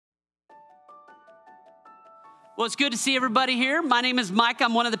Well, it's good to see everybody here. My name is Mike.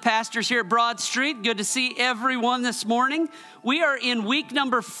 I'm one of the pastors here at Broad Street. Good to see everyone this morning. We are in week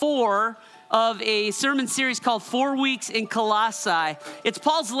number 4 of a sermon series called 4 Weeks in Colossae. It's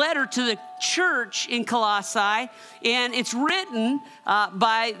Paul's letter to the church in Colossae, and it's written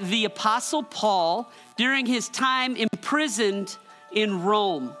by the Apostle Paul during his time imprisoned in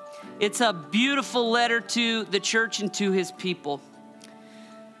Rome. It's a beautiful letter to the church and to his people.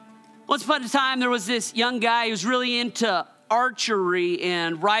 Once upon a time, there was this young guy who was really into archery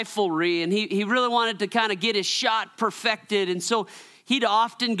and riflery, and he really wanted to kind of get his shot perfected. And so he'd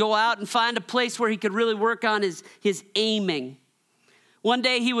often go out and find a place where he could really work on his aiming. One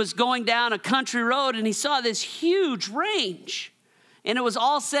day he was going down a country road, and he saw this huge range, and it was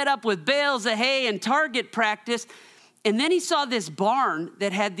all set up with bales of hay and target practice. And then he saw this barn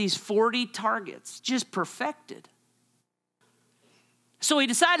that had these 40 targets, just perfected. So he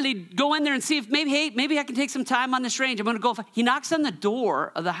decided he'd go in there and see if maybe I can take some time on this range. I'm going to go. He knocks on the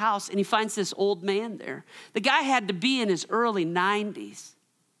door of the house, and he finds this old man there. The guy had to be in his early 90s.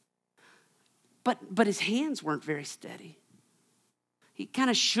 But his hands weren't very steady. He kind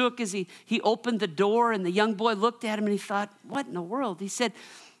of shook as he opened the door, and the young boy looked at him, and he thought, what in the world? He said,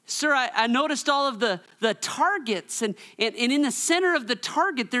 "Sir, I noticed all of the targets, and in the center of the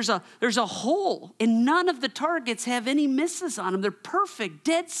target, there's a hole, and none of the targets have any misses on them. They're perfect,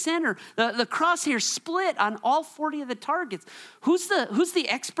 dead center. The crosshair split on all 40 of the targets. Who's the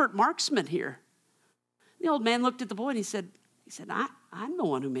expert marksman here?" The old man looked at the boy, and he said, I'm the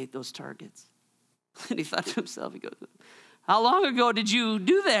one who made those targets. And he thought to himself, he goes, "How long ago did you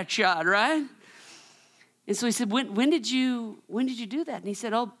do that shot, right?" And so he said, when did you do that? And he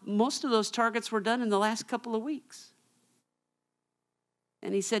said, most of those targets were done in the last couple of weeks.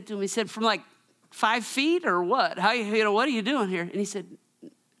 And he said to him, from like 5 feet or what? What are you doing here? And he said,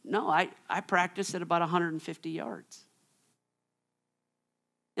 no, I practice at about 150 yards.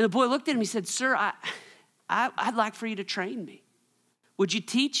 And the boy looked at him, he said, "Sir, I'd like for you to train me. Would you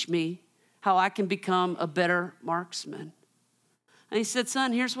teach me how I can become a better marksman?" And he said,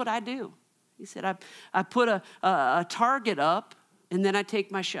 "Son, here's what I do." He said, I put a target up, and then I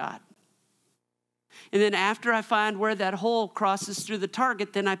take my shot. And then after I find where that hole crosses through the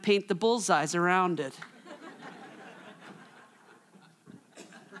target, then I paint the bullseyes around it.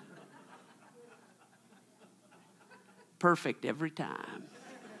 Perfect every time.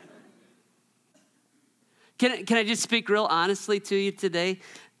 Can I just speak real honestly to you today?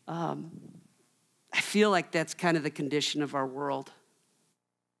 I feel like that's kind of the condition of our world.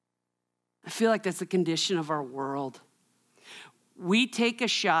 I feel like that's the condition of our world. We take a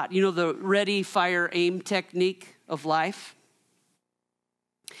shot, the ready, fire, aim technique of life.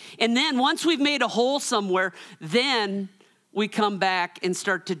 And then once we've made a hole somewhere, then we come back and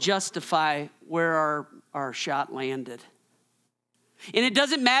start to justify where our shot landed. And it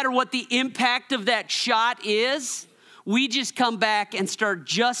doesn't matter what the impact of that shot is, we just come back and start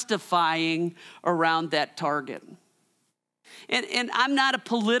justifying around that target. And I'm not a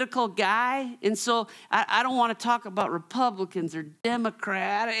political guy, and so I don't want to talk about Republicans or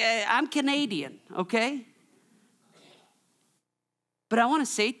Democrats. I'm Canadian, okay? But I want to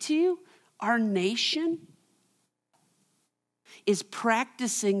say to you, our nation is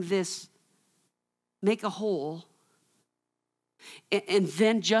practicing this make a hole and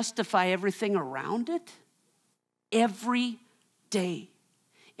then justify everything around it every day.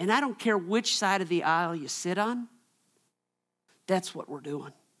 And I don't care which side of the aisle you sit on. That's what we're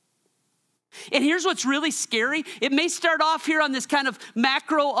doing. And here's what's really scary. It may start off here on this kind of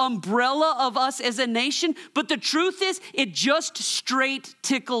macro umbrella of us as a nation, but the truth is it just straight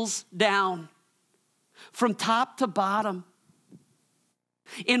tickles down from top to bottom.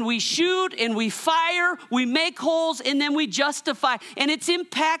 And we shoot and we fire, we make holes, and then we justify. And it's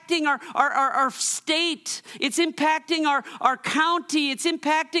impacting our state. It's impacting our county. It's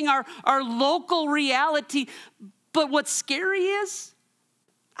impacting our local reality. But what's scary is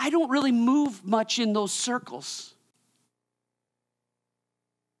I don't really move much in those circles.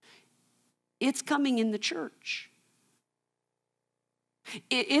 It's coming in the church.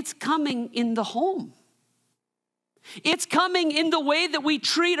 It's coming in the home. It's coming in the way that we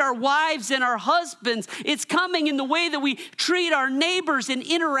treat our wives and our husbands. It's coming in the way that we treat our neighbors and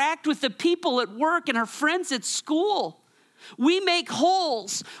interact with the people at work and our friends at school. We make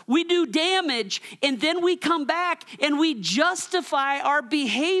holes, we do damage, and then we come back and we justify our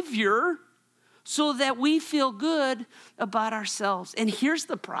behavior so that we feel good about ourselves. And here's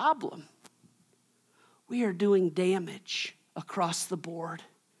the problem. We are doing damage across the board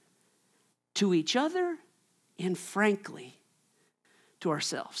to each other and, frankly, to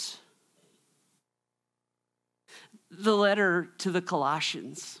ourselves. the letter to the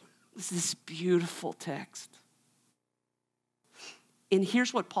Colossians. It's this beautiful text. And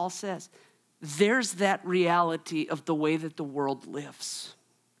here's what Paul says. There's that reality of the way that the world lives.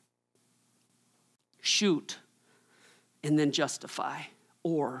 Shoot and then justify.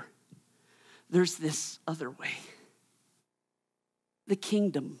 Or there's this other way. The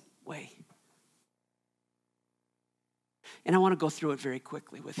kingdom way. And I want to go through it very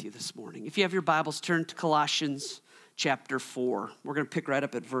quickly with you this morning. If you have your Bibles, turn to Colossians chapter 4. We're going to pick right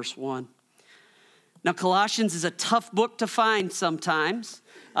up at verse 1. Now, Colossians is a tough book to find sometimes.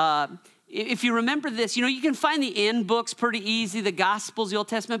 If you remember this, you can find the end books pretty easy, the Gospels, the Old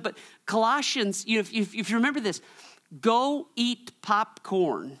Testament, but Colossians, if you remember this, go eat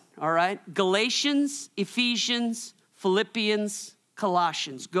popcorn, all right? Galatians, Ephesians, Philippians,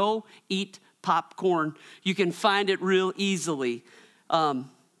 Colossians. Go eat popcorn. You can find it real easily.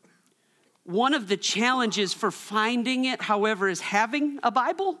 One of the challenges for finding it, however, is having a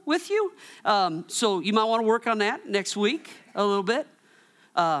Bible with you. So you might want to work on that next week a little bit.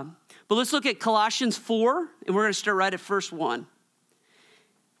 But let's look at Colossians 4, and we're going to start right at verse 1.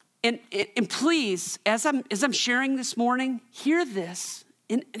 And please, as I'm sharing this morning, hear this.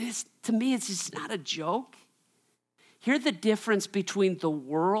 And to me, it's just not a joke. Hear the difference between the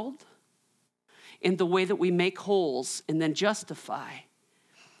world and the way that we make holes and then justify,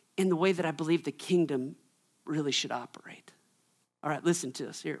 in the way that I believe the kingdom really should operate. All right, listen to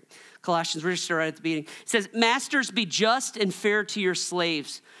us here. Colossians, we're just right at the beginning. It says, masters, be just and fair to your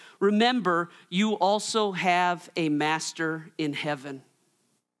slaves. Remember, you also have a master in heaven.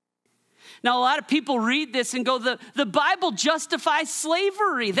 Now, a lot of people read this and go, the Bible justifies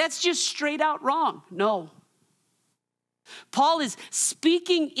slavery. That's just straight out wrong. No. Paul is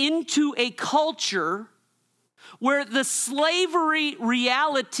speaking into a culture where the slavery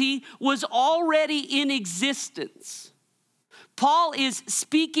reality was already in existence. Paul is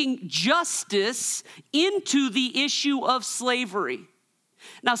speaking justice into the issue of slavery.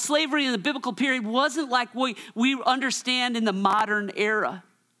 Now, slavery in the biblical period wasn't like we understand in the modern era,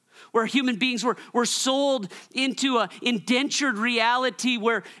 where human beings were sold into an indentured reality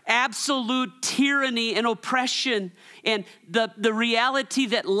where absolute tyranny and oppression and the reality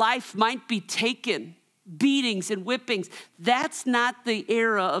that life might be taken, beatings and whippings. That's not the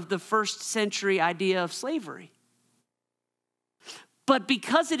era of the first century idea of slavery. But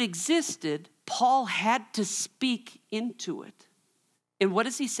because it existed, Paul had to speak into it. And what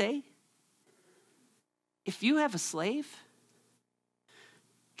does he say? If you have a slave,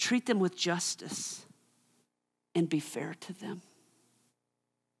 treat them with justice and be fair to them.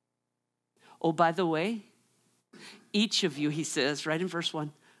 Oh, by the way, each of you, he says, right in verse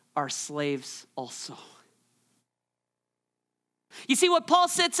 1, are slaves also. You see, what Paul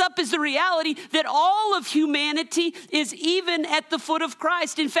sets up is the reality that all of humanity is even at the foot of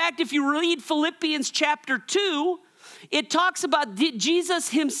Christ. In fact, if you read Philippians chapter 2, it talks about Jesus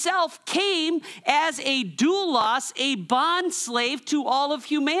himself came as a doulos, a bond slave to all of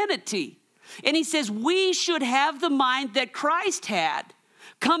humanity. And he says we should have the mind that Christ had,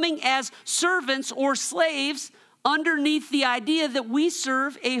 coming as servants or slaves underneath the idea that we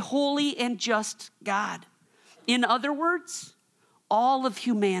serve a holy and just God. In other words, all of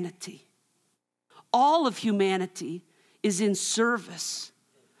humanity is in service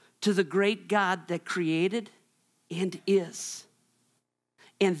to the great God that created and is.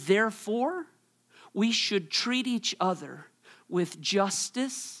 And therefore, we should treat each other with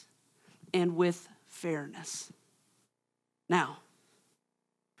justice and with fairness. Now,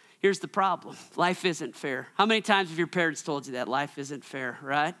 here's the problem. Life isn't fair. How many times have your parents told you that life isn't fair,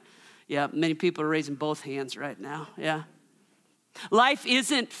 right? Yeah, many people are raising both hands right now, yeah. Life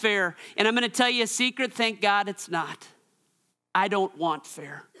isn't fair. And I'm going to tell you a secret. Thank God it's not. I don't want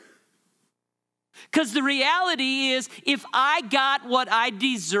fair. Because the reality is, if I got what I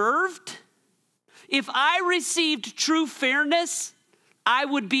deserved, if I received true fairness, I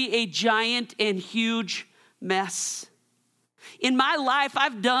would be a giant and huge mess. In my life,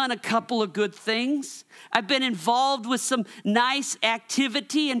 I've done a couple of good things. I've been involved with some nice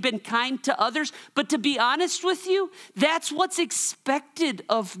activity and been kind to others. But to be honest with you, that's what's expected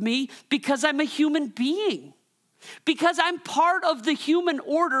of me because I'm a human being. Because I'm part of the human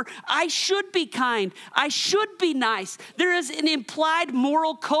order, I should be kind. I should be nice. There is an implied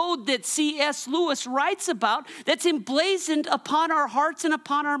moral code that C.S. Lewis writes about that's emblazoned upon our hearts and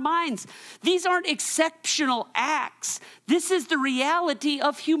upon our minds. These aren't exceptional acts. This is the reality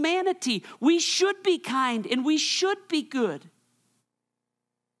of humanity. We should be kind and we should be good.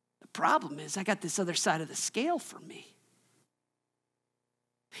 The problem is I got this other side of the scale for me.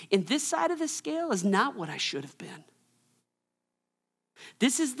 And this side of the scale is not what I should have been.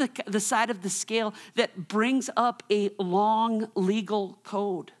 This is the side of the scale that brings up a long legal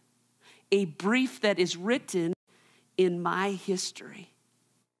code, a brief that is written in my history.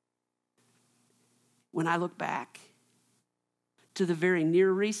 When I look back to the very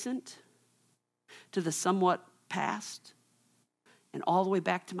near recent, to the somewhat past, and all the way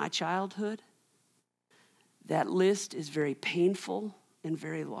back to my childhood, that list is very painful and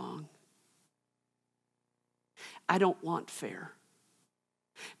very long. I don't want fair,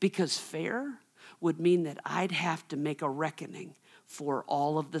 because fair would mean that I'd have to make a reckoning for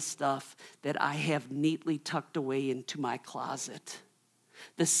all of the stuff that I have neatly tucked away into my closet.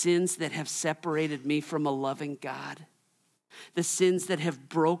 The sins that have separated me from a loving God. The sins that have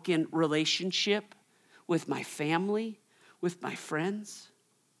broken relationship with my family, with my friends,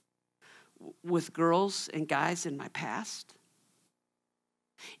 with girls and guys in my past.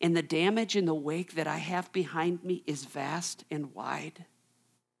 And the damage in the wake that I have behind me is vast and wide.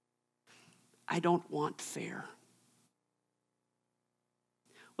 I don't want fair.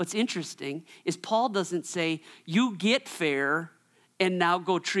 What's interesting is Paul doesn't say, you get fair and now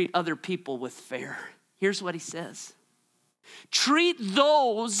go treat other people with fair. Here's what he says. Treat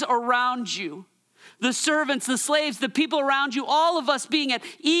those around you, the servants, the slaves, the people around you, all of us being at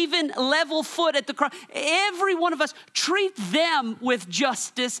even level foot at the cross. Every one of us, treat them with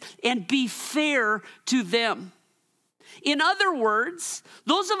justice and be fair to them. In other words,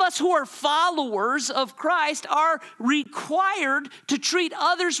 those of us who are followers of Christ are required to treat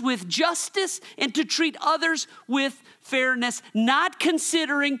others with justice and to treat others with fairness, not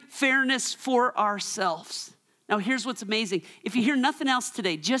considering fairness for ourselves. Now, here's what's amazing. If you hear nothing else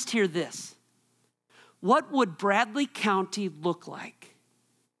today, just hear this. What would Bradley County look like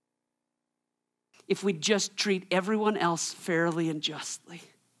if we just treat everyone else fairly and justly?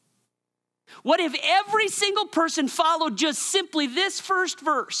 What if every single person followed just simply this first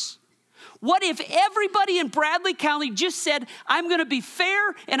verse? What if everybody in Bradley County just said, I'm going to be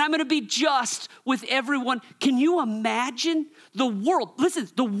fair and I'm going to be just with everyone? Can you imagine the world? Listen,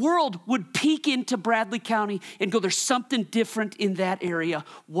 the world would peek into Bradley County and go, there's something different in that area.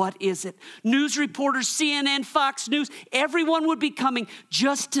 What is it? News reporters, CNN, Fox News, everyone would be coming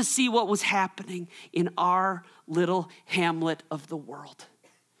just to see what was happening in our little hamlet of the world.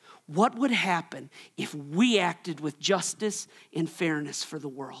 What would happen if we acted with justice and fairness for the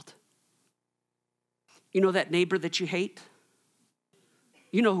world? You know that neighbor that you hate?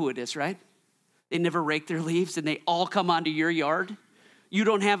 You know who it is, right? They never rake their leaves and they all come onto your yard. You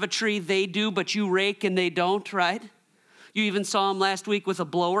don't have a tree, they do, but you rake and they don't, right? You even saw them last week with a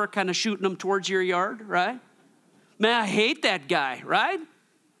blower kind of shooting them towards your yard, right? Man, I hate that guy, right?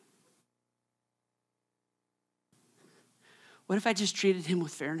 What if I just treated him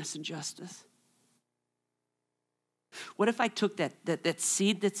with fairness and justice? What if I took that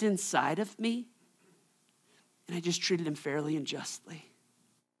seed that's inside of me and I just treated him fairly and justly?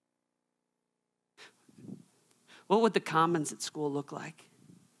 What would the commons at school look like?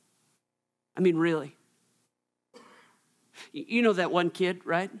 I mean, really. You know that one kid,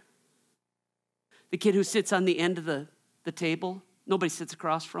 right? The kid who sits on the end of the table. Nobody sits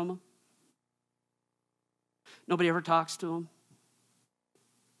across from him. Nobody ever talks to him.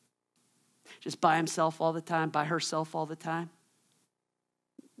 Just by himself all the time, by herself all the time.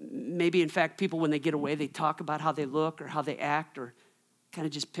 Maybe, in fact, people, when they get away, they talk about how they look or how they act or kind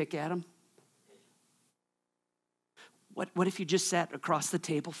of just pick at them. What if you just sat across the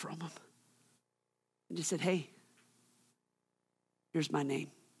table from them and just said, hey, here's my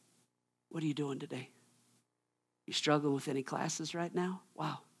name. What are you doing today? You struggling with any classes right now?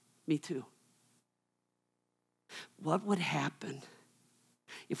 Wow, me too. What would happen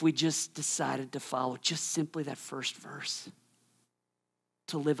if we just decided to follow just simply that first verse,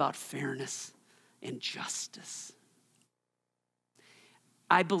 to live out fairness and justice?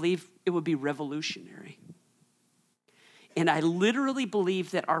 I believe it would be revolutionary. And I literally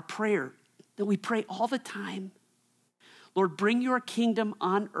believe that our prayer, that we pray all the time, Lord, bring your kingdom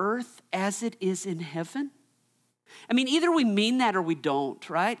on earth as it is in heaven. I mean, either we mean that or we don't,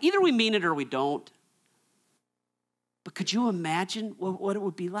 right? Either we mean it or we don't. But could you imagine what it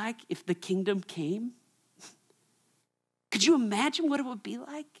would be like if the kingdom came? Could you imagine what it would be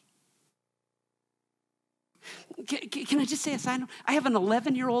like? Can I just say a side note? I have an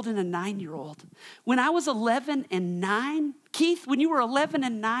 11-year-old and a 9-year-old. When I was 11 and 9, Keith, when you were 11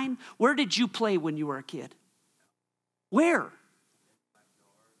 and 9, where did you play when you were a kid? Where?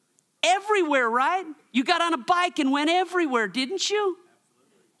 Everywhere, right? You got on a bike and went everywhere, didn't you?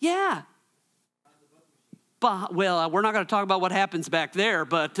 Yeah. Well, we're not going to talk about what happens back there,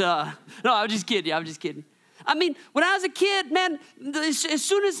 but no, I'm just kidding. I mean, when I was a kid, man, as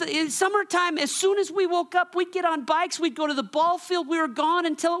soon as in summertime, as soon as we woke up, we'd get on bikes, we'd go to the ball field, we were gone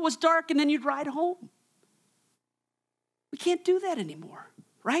until it was dark, and then you'd ride home. We can't do that anymore,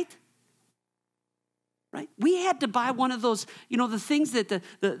 right? Right? We had to buy one of those, the things that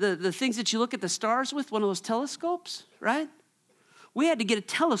the things that you look at the stars with, one of those telescopes, right? We had to get a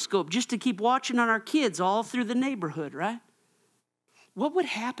telescope just to keep watching on our kids all through the neighborhood, right? What would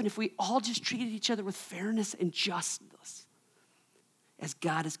happen if we all just treated each other with fairness and justice as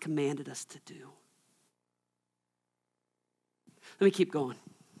God has commanded us to do? Let me keep going.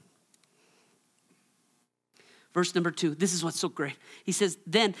 Verse number 2, this is what's so great. He says,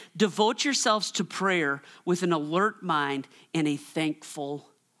 then devote yourselves to prayer with an alert mind and a thankful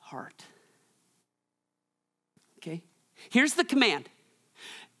heart. Okay? Here's the command.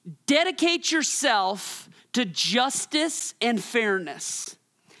 Dedicate yourself to justice and fairness.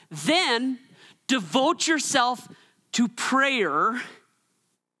 Then devote yourself to prayer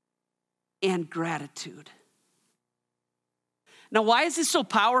and gratitude. Now, why is this so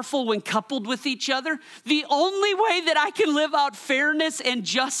powerful when coupled with each other? The only way that I can live out fairness and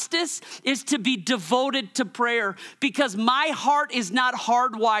justice is to be devoted to prayer, because my heart is not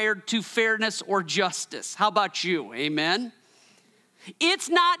hardwired to fairness or justice. How about you? Amen? It's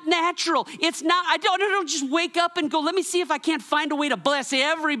not natural. It's not, I don't just wake up and go, let me see if I can't find a way to bless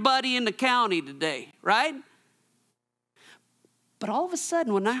everybody in the county today, right? But all of a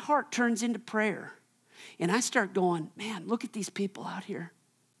sudden, when my heart turns into prayer, and I start going, man, look at these people out here.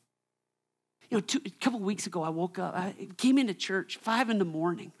 A couple weeks ago, I woke up, I came into church, 5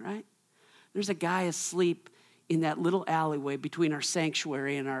 a.m, right? There's a guy asleep in that little alleyway between our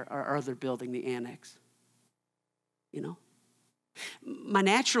sanctuary and our other building, the annex. My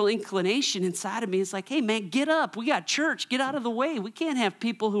natural inclination inside of me is like, hey, man, get up. We got church. Get out of the way. We can't have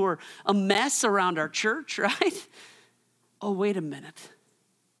people who are a mess around our church, right? Oh, wait a minute.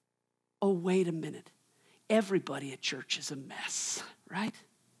 Everybody at church is a mess, right?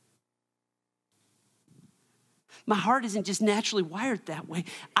 My heart isn't just naturally wired that way.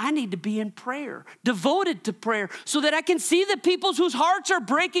 I need to be in prayer, devoted to prayer, so that I can see the people whose hearts are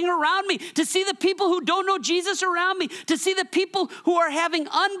breaking around me, to see the people who don't know Jesus around me, to see the people who are having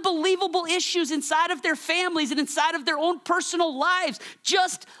unbelievable issues inside of their families and inside of their own personal lives,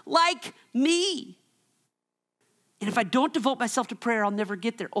 just like me. And if I don't devote myself to prayer, I'll never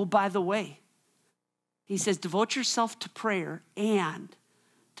get there. Oh, by the way, he says, devote yourself to prayer and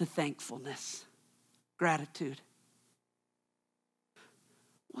to thankfulness, gratitude.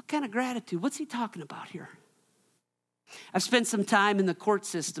 What kind of gratitude? What's he talking about here? I've spent some time in the court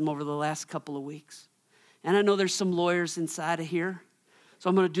system over the last couple of weeks. And I know there's some lawyers inside of here, so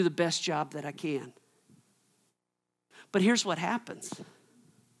I'm going to do the best job that I can. But here's what happens.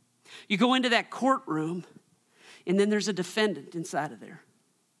 You go into that courtroom, and then there's a defendant inside of there.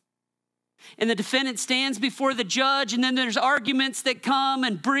 And the defendant stands before the judge, and then there's arguments that come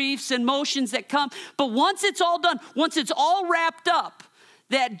and briefs and motions that come. But once it's all done, once it's all wrapped up,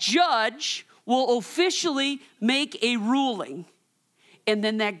 that judge will officially make a ruling, and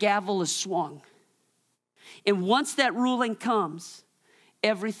then that gavel is swung. And once that ruling comes,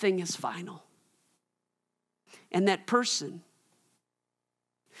 everything is final. And that person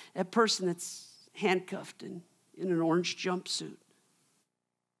that's handcuffed in an orange jumpsuit,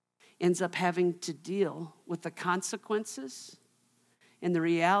 ends up having to deal with the consequences and the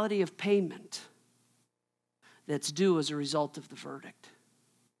reality of payment that's due as a result of the verdict.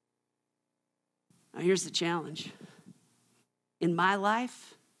 Now, here's the challenge. In my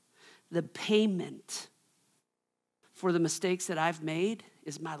life, the payment for the mistakes that I've made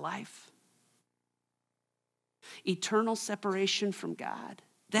is my life. Eternal separation from God.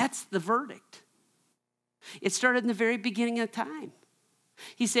 That's the verdict. It started in the very beginning of time.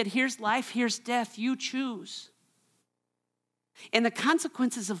 He said, here's life, here's death, you choose. And the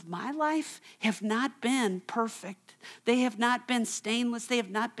consequences of my life have not been perfect. They have not been stainless. They have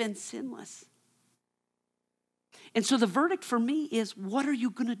not been sinless. And so the verdict for me is, what are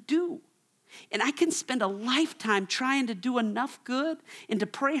you going to do? And I can spend a lifetime trying to do enough good and to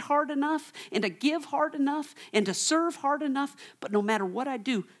pray hard enough and to give hard enough and to serve hard enough. But no matter what I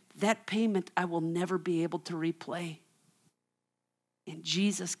do, that payment I will never be able to repay. And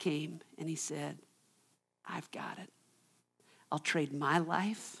Jesus came and he said, I've got it. I'll trade my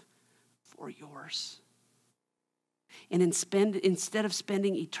life for yours. And instead of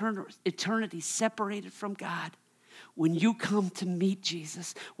spending eternity separated from God, when you come to meet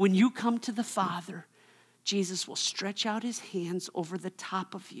Jesus, when you come to the Father, Jesus will stretch out his hands over the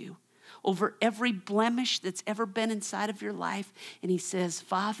top of you, over every blemish that's ever been inside of your life. And he says,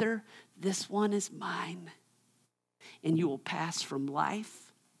 Father, this one is mine. and you will pass from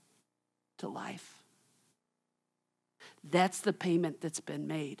life to life. That's the payment that's been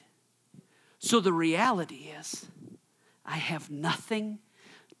made. So the reality is, I have nothing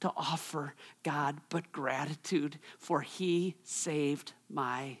to offer God but gratitude, for he saved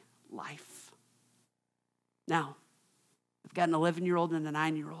my life. Now, I've got an 11-year-old and a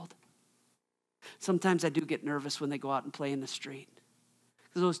 9-year-old. Sometimes I do get nervous when they go out and play in the street,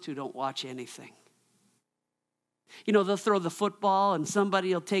 because those two don't watch anything. You know, they'll throw the football and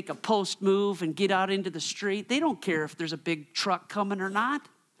somebody will take a post move and get out into the street. They don't care if there's a big truck coming or not.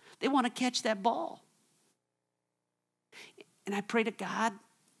 They want to catch that ball. And I pray to God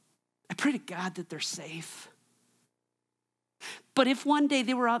that they're safe. But if one day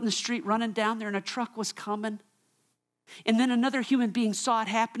they were out in the street running down there and a truck was coming, and then another human being saw it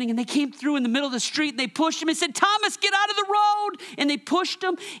happening, and they came through in the middle of the street and they pushed him and said, "Thomas, get out of the road." And they pushed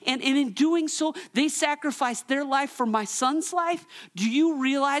him, and in doing so, they sacrificed their life for my son's life. Do you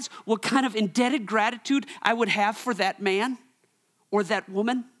realize what kind of indebted gratitude I would have for that man or that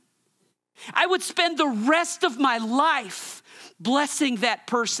woman? I would spend the rest of my life blessing that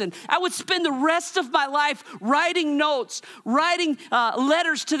person. I would spend the rest of my life writing notes, writing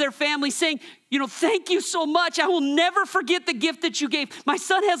letters to their family saying, thank you so much. I will never forget the gift that you gave. My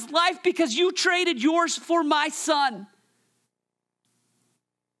son has life because you traded yours for my son.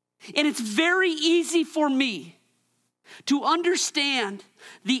 And it's very easy for me to understand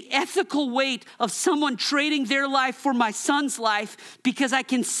the ethical weight of someone trading their life for my son's life, because I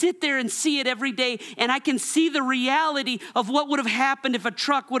can sit there and see it every day, and I can see the reality of what would have happened if a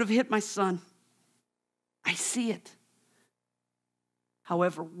truck would have hit my son. I see it.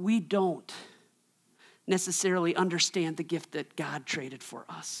 However, we don't necessarily understand the gift that God traded for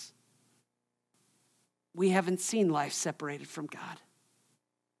us. We haven't seen life separated from God.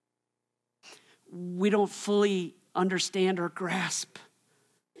 We don't fully understand or grasp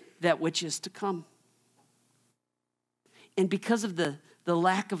that which is to come. And because of the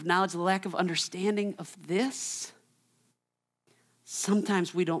lack of knowledge, the lack of understanding of this,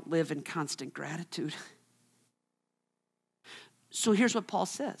 sometimes we don't live in constant gratitude. So here's what Paul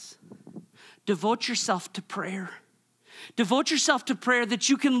says. Devote yourself to prayer. Devote yourself to prayer that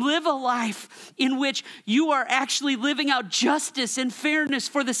you can live a life in which you are actually living out justice and fairness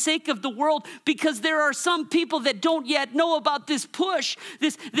for the sake of the world, because there are some people that don't yet know about this push,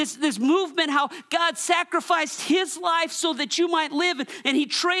 this movement, how God sacrificed his life so that you might live, and he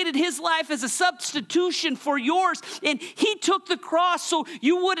traded his life as a substitution for yours, and he took the cross so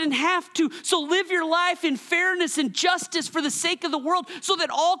you wouldn't have to. So live your life in fairness and justice for the sake of the world, so that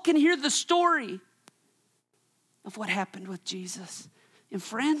all can hear the story of what happened with Jesus. And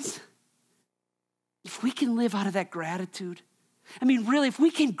friends, if we can live out of that gratitude, really, if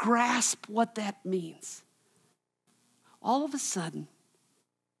we can grasp what that means, all of a sudden,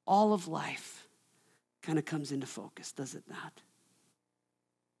 all of life kind of comes into focus, does it not?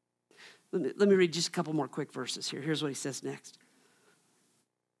 Let me read just a couple more quick verses here. Here's what he says next.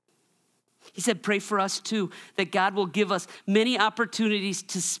 He said, pray for us too, that God will give us many opportunities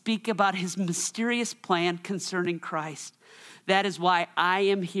to speak about his mysterious plan concerning Christ. That is why I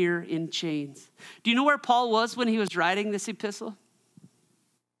am here in chains. Do you know where Paul was when he was writing this epistle?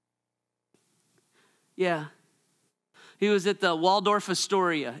 Yeah. He was at the Waldorf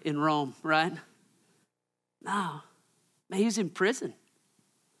Astoria in Rome, right? No. Man, he was in prison.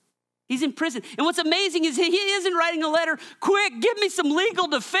 He's in prison. And what's amazing is he isn't writing a letter, quick, give me some legal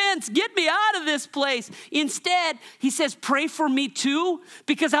defense, get me out of this place. Instead, he says, pray for me too,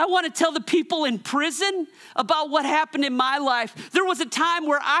 because I want to tell the people in prison about what happened in my life. There was a time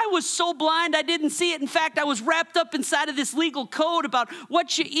where I was so blind I didn't see it. In fact, I was wrapped up inside of this legal code about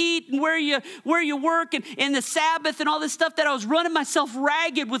what you eat and where you work and the Sabbath and all this stuff, that I was running myself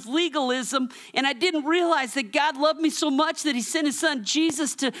ragged with legalism. And I didn't realize that God loved me so much that he sent his son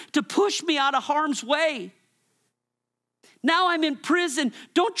Jesus to push me out of harm's way. Now I'm in prison.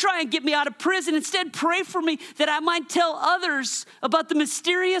 Don't try and get me out of prison. Instead, pray for me that I might tell others about the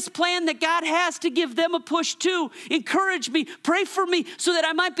mysterious plan that God has to give them a push too. Encourage me. Pray for me so that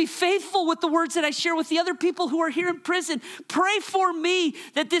I might be faithful with the words that I share with the other people who are here in prison. Pray for me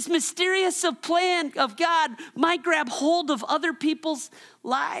that this mysterious plan of God might grab hold of other people's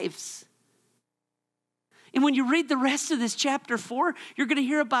lives. And when you read the rest of this chapter 4, you're going to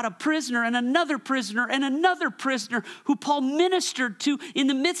hear about a prisoner and another prisoner and another prisoner who Paul ministered to in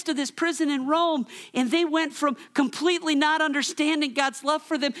the midst of this prison in Rome. And they went from completely not understanding God's love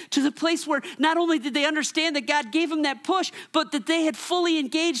for them to the place where not only did they understand that God gave them that push, but that they had fully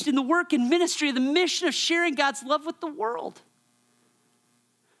engaged in the work and ministry of the mission of sharing God's love with the world.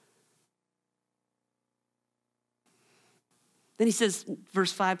 Then he says,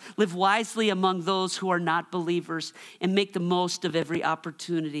 verse 5, live wisely among those who are not believers and make the most of every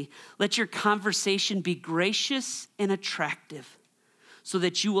opportunity. Let your conversation be gracious and attractive so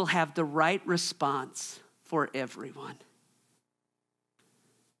that you will have the right response for everyone.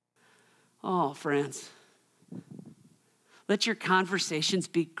 Oh, friends, let your conversations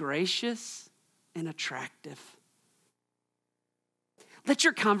be gracious and attractive. Let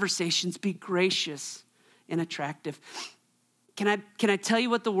your conversations be gracious and attractive. Can I tell you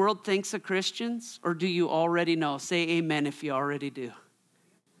what the world thinks of Christians? Or do you already know? Say amen if you already do.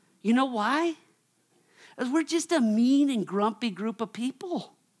 You know why? Because we're just a mean and grumpy group of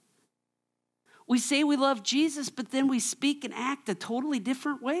people. We say we love Jesus, but then we speak and act a totally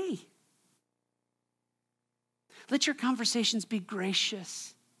different way. Let your conversations be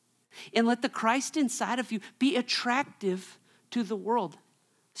gracious. And let the Christ inside of you be attractive to the world.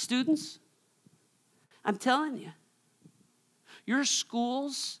 Students, I'm telling you, your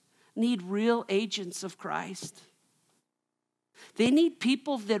schools need real agents of Christ. They need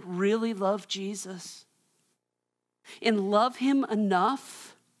people that really love Jesus and love him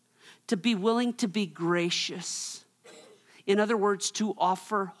enough to be willing to be gracious. In other words, to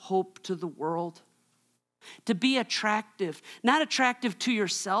offer hope to the world. To be attractive, not attractive to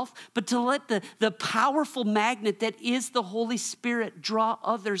yourself, but to let the powerful magnet that is the Holy Spirit draw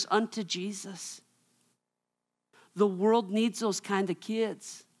others unto Jesus. The world needs those kind of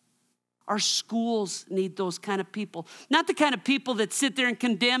kids. Our schools need those kind of people. Not the kind of people that sit there and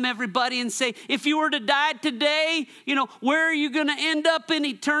condemn everybody and say, if you were to die today, where are you going to end up in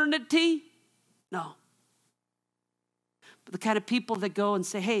eternity? No. But the kind of people that go and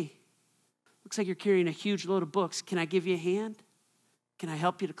say, hey, looks like you're carrying a huge load of books. Can I give you a hand? Can I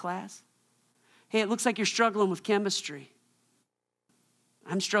help you to class? Hey, it looks like you're struggling with chemistry.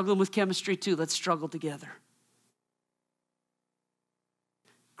 I'm struggling with chemistry too. Let's struggle together.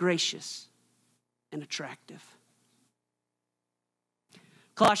 Gracious and attractive.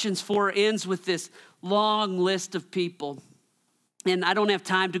 Colossians 4 ends with this long list of people. And I don't have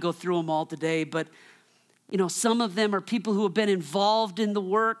time to go through them all today, but some of them are people who have been involved in the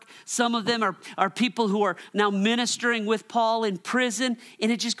work. Some of them are people who are now ministering with Paul in prison.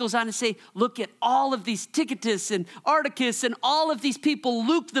 And it just goes on to say, look at all of these, Tychicus and Articus and all of these people,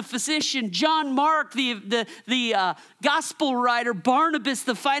 Luke the physician, John Mark, the gospel writer, Barnabas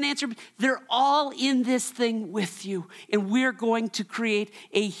the financier. They're all in this thing with you. And we're going to create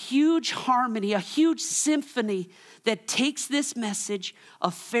a huge harmony, a huge symphony that takes this message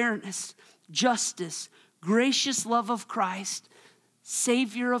of fairness, justice, gracious love of Christ,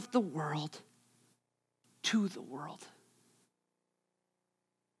 Savior of the world, to the world.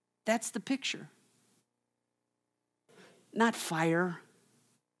 That's the picture. Not fire,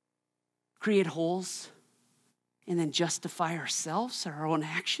 create holes, and then justify ourselves, our own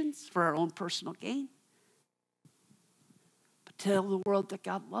actions, for our own personal gain. But tell the world that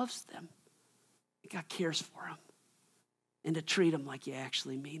God loves them, that God cares for them, and to treat them like you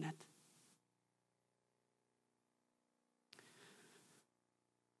actually mean it.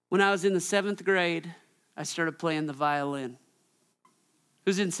 When I was in the 7th grade, I started playing the violin.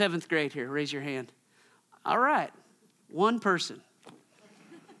 Who's in 7th grade here? Raise your hand. All right, one person.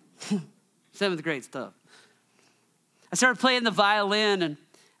 7th grade's tough. I started playing the violin, and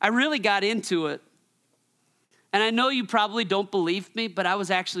I really got into it. And I know you probably don't believe me, but I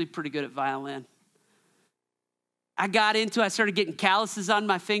was actually pretty good at violin. I started getting calluses on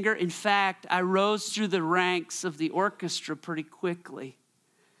my finger. In fact, I rose through the ranks of the orchestra pretty quickly.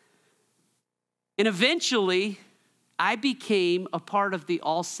 And eventually, I became a part of the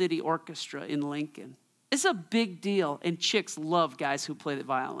All-City Orchestra in Lincoln. It's a big deal, and chicks love guys who play the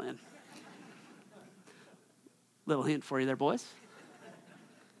violin. Little hint for you there, boys.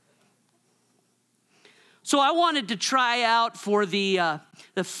 So I wanted to try out for the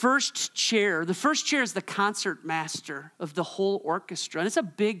first chair. The first chair is the concert master of the whole orchestra. And it's a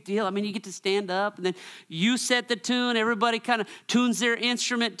big deal. I mean, you get to stand up and then you set the tune. Everybody kind of tunes their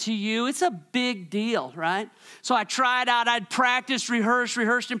instrument to you. It's a big deal, right? So I tried out. I'd practiced,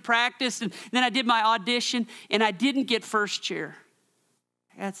 rehearsed and practiced. And then I did my audition and I didn't get first chair.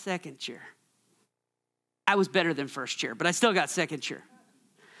 I got second chair. I was better than first chair, but I still got second chair.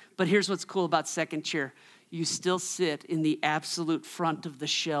 But here's what's cool about second chair. You still sit in the absolute front of the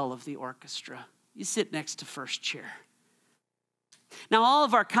shell of the orchestra. You sit next to first chair. Now, all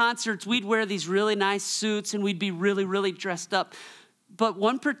of our concerts, we'd wear these really nice suits and we'd be really, really dressed up. But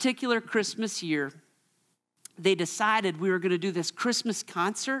one particular Christmas year, they decided we were going to do this Christmas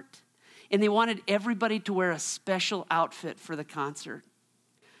concert, and they wanted everybody to wear a special outfit for the concert.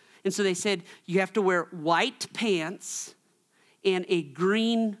 And so they said, you have to wear white pants and a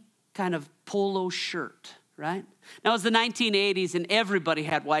green kind of polo shirt, right? Now, it was the 1980s, and everybody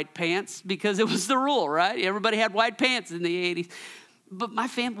had white pants because it was the rule, right? Everybody had white pants in the 80s. But my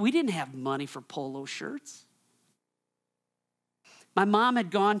family, we didn't have money for polo shirts. My mom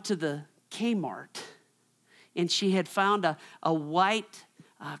had gone to the Kmart, and she had found a white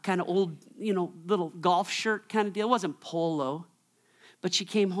kind of old, little golf shirt kind of deal. It wasn't polo, but she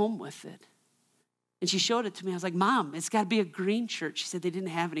came home with it. And she showed it to me. I was like, Mom, it's got to be a green shirt. She said they didn't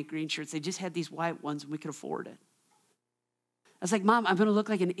have any green shirts. They just had these white ones, and we could afford it. I was like, Mom, I'm going to look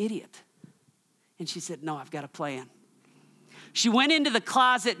like an idiot. And she said, no, I've got a plan. She went into the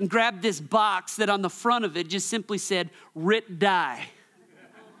closet and grabbed this box that on the front of it just simply said, Rit Dye.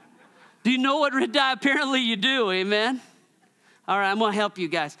 Do you know what Rit Dye? Apparently you do, amen? All right, I'm going to help you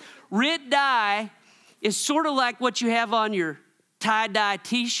guys. Rit Dye is sort of like what you have on your tie-dye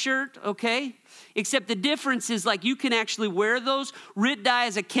t-shirt, okay? Except the difference is like you can actually wear those. Rit Dye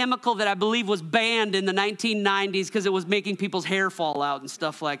is a chemical that I believe was banned in the 1990s because it was making people's hair fall out and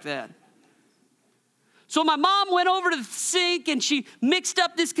stuff like that. So my mom went over to the sink and she mixed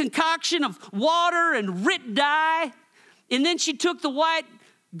up this concoction of water and Rit Dye. And then she took the white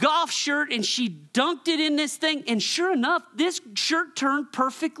golf shirt and she dunked it in this thing. And sure enough, this shirt turned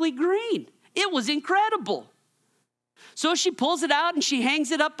perfectly green. It was incredible. So she pulls it out and she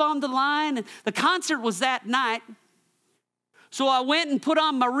hangs it up on the line. And the concert was that night. So I went and put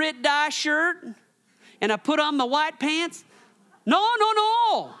on my Rit Dye shirt and I put on my white pants. No.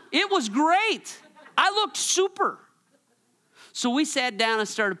 It was great. I looked super. So we sat down and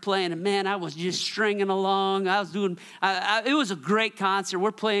started playing, and man, I was just stringing along. I was doing, it was a great concert.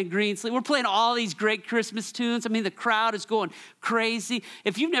 We're playing Green Sleeve. We're playing all these great Christmas tunes. I mean, the crowd is going crazy.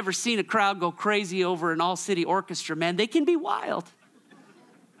 If you've never seen a crowd go crazy over an all-city orchestra, man, they can be wild.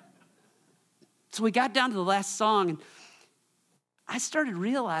 So we got down to the last song, and I started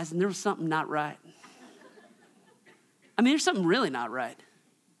realizing there was something not right. I mean, there's something really not right.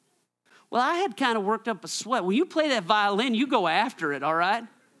 Well, I had kind of worked up a sweat. When you play that violin, you go after it, all right?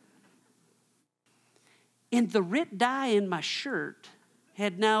 And the Rit Dye in my shirt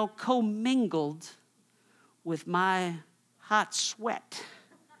had now commingled with my hot sweat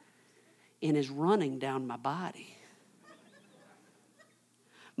and is running down my body.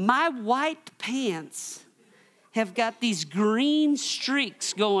 My white pants have got these green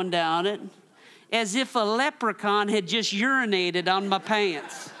streaks going down it as if a leprechaun had just urinated on my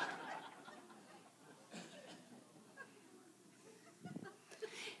pants.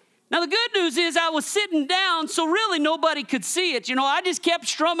 Now, the good news is I was sitting down, so really nobody could see it. I just kept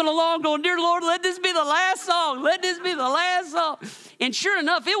strumming along going, dear Lord, let this be the last song. Let this be the last song. And sure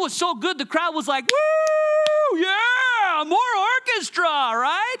enough, it was so good, the crowd was like, woo, yeah, more orchestra,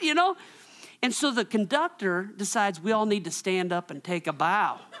 right? And so the conductor decides we all need to stand up and take a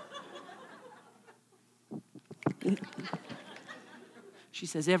bow. She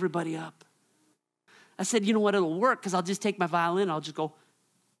says, everybody up. I said, you know what, it'll work because I'll just take my violin, I'll just go,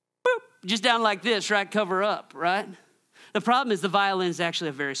 just down like this, right? Cover up, right? The problem is the violin is actually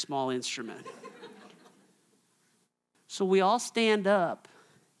a very small instrument. So we all stand up.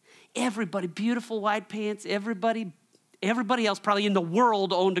 Everybody, beautiful white pants. Everybody else probably in the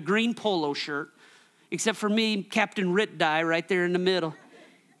world owned a green polo shirt, except for me, Captain Rit Dye right there in the middle.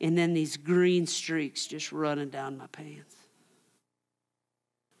 And then these green streaks just running down my pants.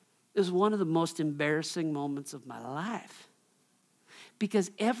 It was one of the most embarrassing moments of my life.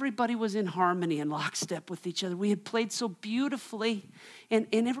 Because everybody was in harmony and lockstep with each other. We had played so beautifully, and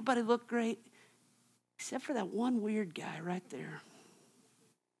everybody looked great, except for that one weird guy right there.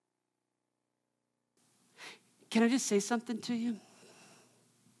 Can I just say something to you?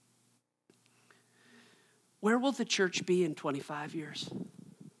 Where will the church be in 25 years?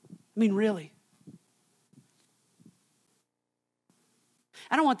 I mean, really.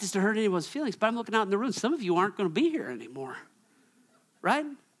 I don't want this to hurt anyone's feelings, but I'm looking out in the room. Some of you aren't going to be here anymore. Right?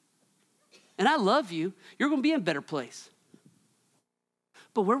 And I love you. You're going to be in a better place.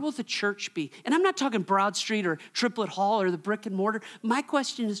 But where will the church be? And I'm not talking Broad Street or Triplet Hall or the brick and mortar. My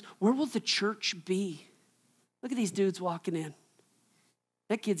question is, where will the church be? Look at these dudes walking in.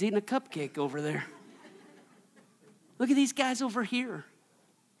 That kid's eating a cupcake over there. Look at these guys over here.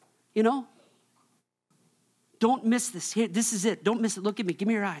 Don't miss this. Here, this is it. Don't miss it. Look at me. Give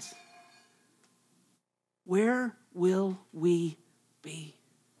me your eyes. Where will we be?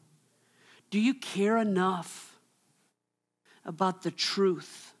 Do you care enough about the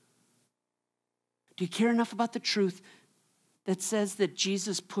truth? Do you care enough about the truth that says that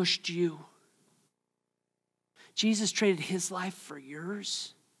Jesus pushed you? Jesus traded his life for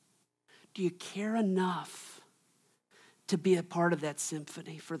yours. Do you care enough to be a part of that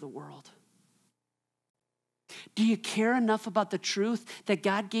symphony for the world? Do you care enough about the truth that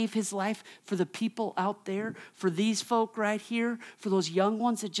God gave his life for the people out there, for these folk right here, for those young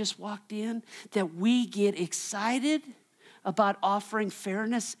ones that just walked in, that we get excited about offering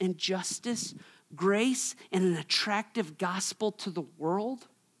fairness and justice, grace, and an attractive gospel to the world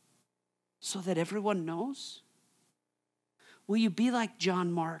so that everyone knows? Will you be like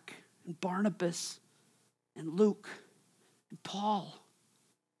John Mark and Barnabas and Luke and Paul?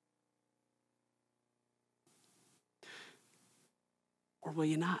 Or will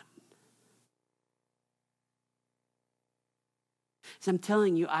you not? As I'm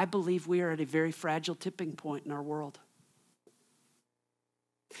telling you, I believe we are at a very fragile tipping point in our world.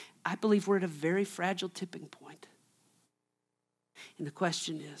 I believe we're at a very fragile tipping point. And the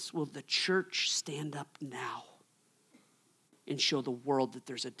question is, will the church stand up now and show the world that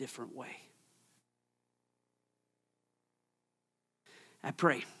there's a different way? I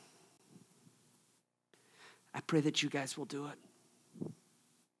pray that you guys will do it.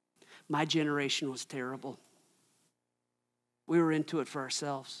 My generation was terrible. We were into it for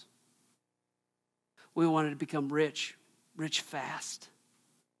ourselves. We wanted to become rich fast.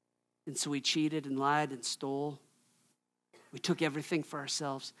 And so we cheated and lied and stole. We took everything for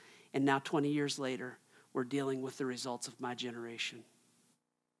ourselves. And now 20 years later, we're dealing with the results of my generation.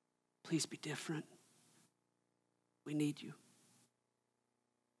 Please be different. We need you.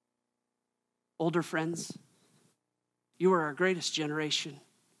 Older friends, you are our greatest generation.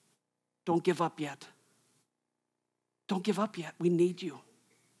 Don't give up yet. Don't give up yet. We need you.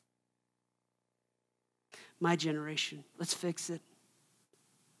 My generation, let's fix it.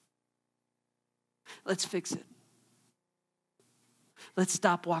 Let's fix it. Let's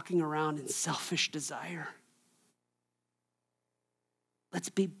stop walking around in selfish desire. Let's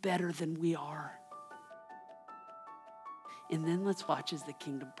be better than we are. And then let's watch as the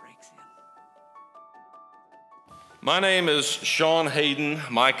kingdom breaks in. My name is Sean Hayden.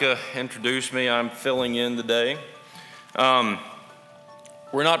 Micah introduced me. I'm filling in today.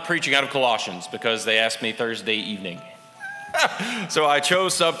 We're not preaching out of Colossians because they asked me Thursday evening. So I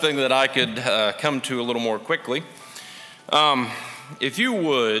chose something that I could come to a little more quickly. If you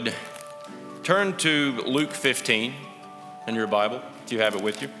would, turn to Luke 15 in your Bible, if you have it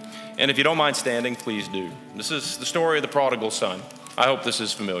with you. And if you don't mind standing, please do. This is the story of the prodigal son. I hope this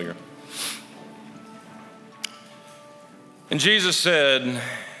is familiar. And Jesus said,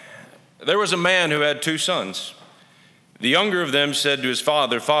 there was a man who had 2 sons. The younger of them said to his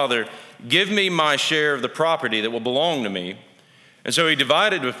father, Father, give me my share of the property that will belong to me. And so he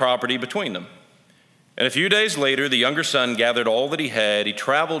divided the property between them. And a few days later, the younger son gathered all that he had. He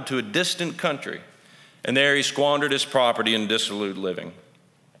traveled to a distant country, and there he squandered his property in dissolute living.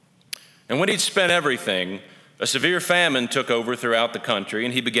 And when he'd spent everything, a severe famine took over throughout the country,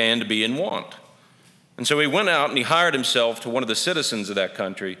 and he began to be in want. And so he went out and he hired himself to one of the citizens of that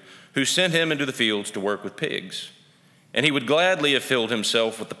country, who sent him into the fields to work with pigs. And he would gladly have filled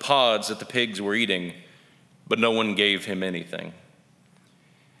himself with the pods that the pigs were eating, but no one gave him anything.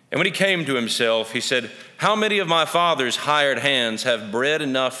 And when he came to himself, he said, how many of my father's hired hands have bread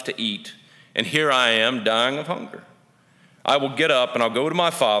enough to eat, and here I am dying of hunger? I will get up and I'll go to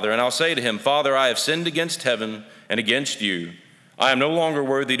my father, and I'll say to him, Father, I have sinned against heaven and against you. I am no longer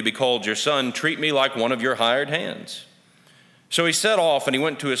worthy to be called your son. Treat me like one of your hired hands. So he set off and he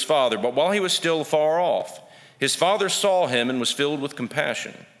went to his father. But while he was still far off, his father saw him and was filled with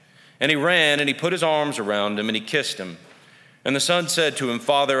compassion. And he ran and he put his arms around him and he kissed him. And the son said to him,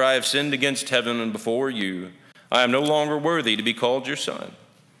 Father, I have sinned against heaven and before you. I am no longer worthy to be called your son.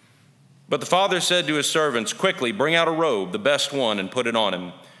 But the father said to his servants, quickly, bring out a robe, the best one, and put it on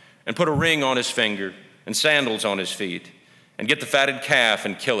him. And put a ring on his finger and sandals on his feet. And get the fatted calf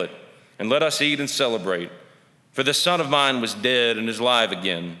and kill it, and let us eat and celebrate. For this son of mine was dead and is alive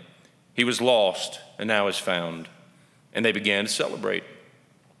again. He was lost and now is found. And they began to celebrate.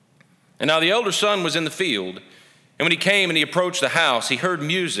 And now the elder son was in the field. And when he came and he approached the house, he heard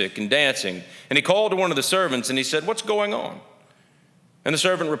music and dancing. And he called to one of the servants and he said, what's going on? And the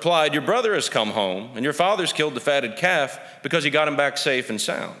servant replied, your brother has come home, and your father's killed the fatted calf because he got him back safe and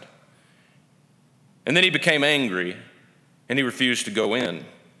sound. And then he became angry, and he refused to go in.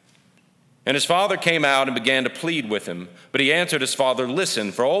 And his father came out and began to plead with him. But he answered his father,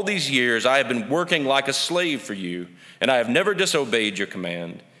 listen, for all these years I have been working like a slave for you, and I have never disobeyed your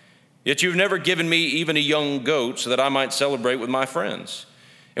command. Yet you've never given me even a young goat so that I might celebrate with my friends.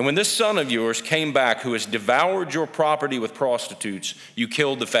 And when this son of yours came back who has devoured your property with prostitutes, you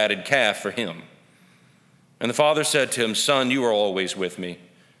killed the fatted calf for him. And the father said to him, son, you are always with me,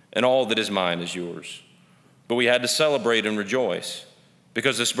 and all that is mine is yours. but we had to celebrate and rejoice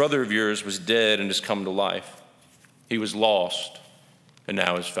because this brother of yours was dead and has come to life. He was lost and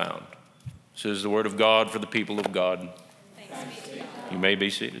now is found. This is the word of God for the people of God. Thanks be to God. You may be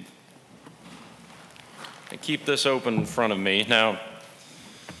seated. And keep this open in front of me. Now,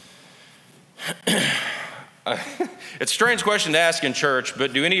 it's a strange question to ask in church,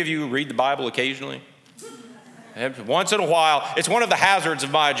 but do any of you read the Bible occasionally? Once in a while. It's one of the hazards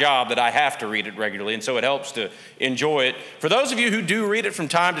of my job that I have to read it regularly, and so it helps to enjoy it. For those of you who do read it from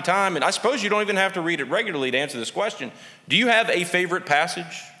time to time, and I suppose you don't even have to read it regularly to answer this question, do you have a favorite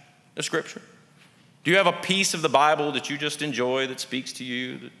passage of Scripture? Do you have a piece of the Bible that you just enjoy that speaks to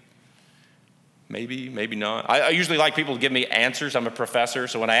you? That maybe, maybe not. I usually like people to give me answers. I'm a professor,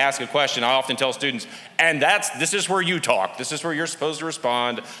 so when I ask a question, I often tell students, and this is where you talk. This is where you're supposed to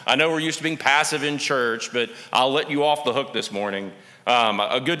respond. I know we're used to being passive in church, but I'll let you off the hook this morning.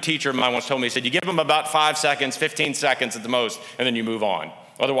 A good teacher of mine once told me, he said, you give them about 5 seconds, 15 seconds at the most, and then you move on.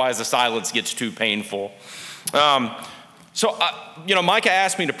 Otherwise, the silence gets too painful. Micah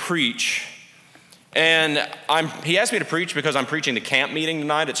asked me to preach, and he asked me to preach because I'm preaching the camp meeting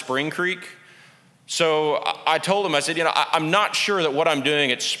tonight at Spring Creek. So I told him, I said, I'm not sure that what I'm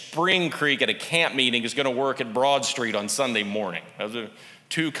doing at Spring Creek at a camp meeting is going to work at Broad Street on Sunday morning. Those are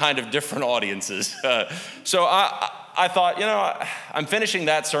two kind of different audiences. So I thought, I'm finishing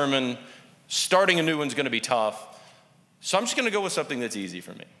that sermon. Starting a new one's going to be tough. So I'm just going to go with something that's easy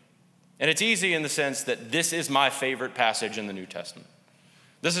for me. And it's easy in the sense that this is my favorite passage in the New Testament.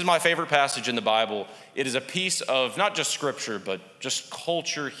 This is my favorite passage in the Bible. It is a piece of not just scripture, but just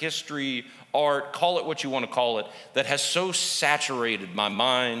culture, history, art, call it what you want to call it, that has so saturated my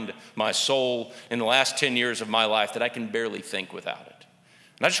mind, my soul in the last 10 years of my life that I can barely think without it.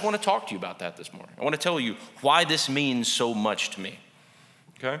 And I just want to talk to you about that this morning. I want to tell you why this means so much to me.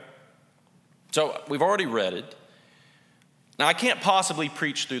 Okay? So we've already read it. Now I can't possibly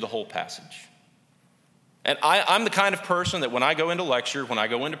preach through the whole passage. And I'm the kind of person that when I go into lecture, when I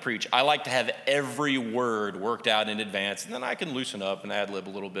go into preach, I like to have every word worked out in advance, and then I can loosen up and ad-lib a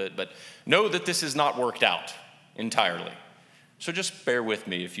little bit, but know that this is not worked out entirely. So just bear with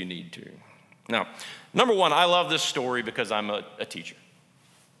me if you need to. Now, number one, I love this story because I'm a teacher.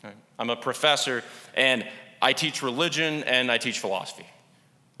 Right? I'm a professor, and I teach religion and I teach philosophy,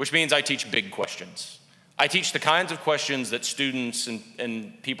 which means I teach big questions. I teach the kinds of questions that students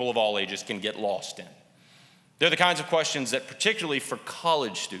and people of all ages can get lost in. They're the kinds of questions that, particularly for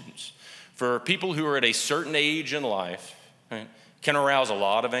college students, for people who are at a certain age in life, right, can arouse a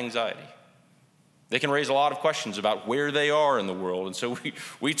lot of anxiety. They can raise a lot of questions about where they are in the world. And so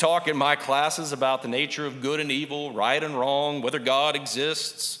we talk in my classes about the nature of good and evil, right and wrong, whether God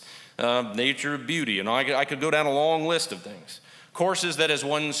exists, nature of beauty. And I could go down a long list of things. Courses that as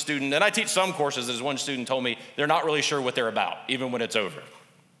one student, and I teach some courses that as one student told me, they're not really sure what they're about, even when it's over.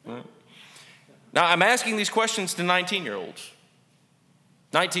 Right? Now, I'm asking these questions to 19-year-olds.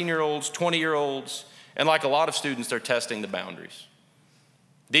 19-year-olds, 20-year-olds, and like a lot of students, they're testing the boundaries.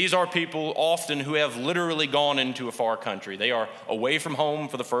 These are people often who have literally gone into a far country. They are away from home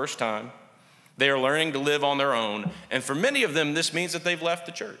for the first time. They are learning to live on their own. And for many of them, this means that they've left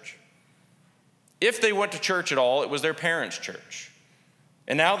the church. If they went to church at all, it was their parents' church.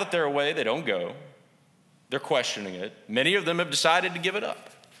 And now that they're away, they don't go. They're questioning it. Many of them have decided to give it up.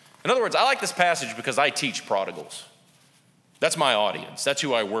 In other words, I like this passage because I teach prodigals. That's my audience. That's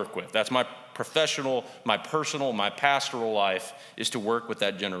who I work with. That's my professional, my personal, my pastoral life is to work with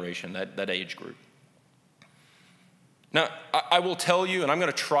that generation, that age group. Now, I will tell you, and I'm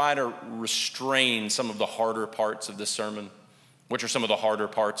going to try to restrain some of the harder parts of this sermon, which are some of the harder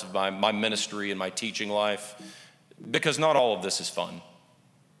parts of my ministry and my teaching life, because not all of this is fun.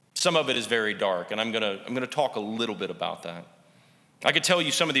 Some of it is very dark, and I'm going to talk a little bit about that. I could tell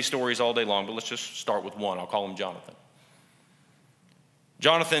you some of these stories all day long, but let's just start with one. I'll call him Jonathan.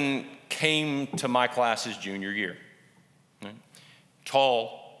 Jonathan came to my class his junior year. Right?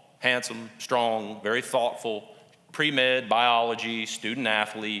 Tall, handsome, strong, very thoughtful, pre-med, biology, student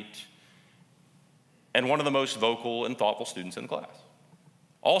athlete, and one of the most vocal and thoughtful students in the class.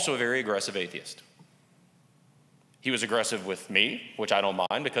 Also a very aggressive atheist. He was aggressive with me, which I don't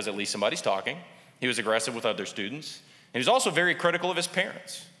mind because at least somebody's talking. He was aggressive with other students. And he was also very critical of his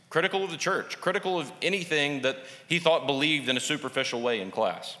parents, critical of the church, critical of anything that he thought believed in a superficial way in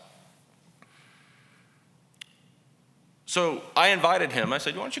class. So I invited him. I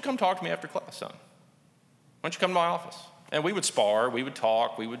said, why don't you come talk to me after class, son? Why don't you come to my office? And we would spar, we would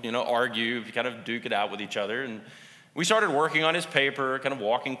talk, we would, argue, kind of duke it out with each other. And we started working on his paper, kind of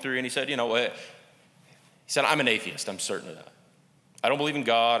walking through, and he said, I'm an atheist, I'm certain of that. I don't believe in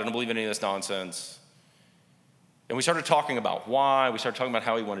God, I don't believe in any of this nonsense. And we started talking about why. We started talking about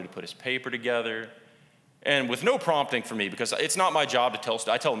how he wanted to put his paper together. And with no prompting for me, because it's not my job to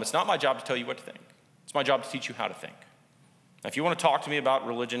I tell him, it's not my job to tell you what to think. It's my job to teach you how to think. Now, if you want to talk to me about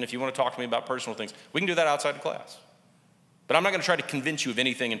religion, if you want to talk to me about personal things, we can do that outside of class. But I'm not going to try to convince you of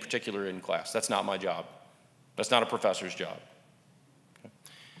anything in particular in class. That's not my job. That's not a professor's job. Okay?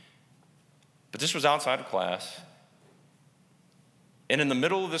 But this was outside of class. And in the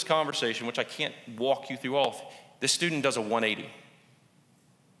middle of this conversation, which I can't walk you through all of, this student does a 180.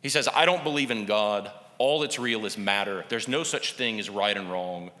 He says, I don't believe in God. All that's real is matter. There's no such thing as right and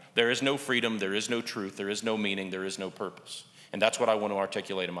wrong. There is no freedom. There is no truth. There is no meaning. There is no purpose. And that's what I want to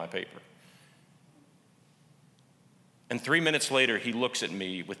articulate in my paper. And 3 minutes later, he looks at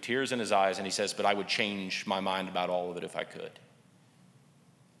me with tears in his eyes and he says, but I would change my mind about all of it if I could.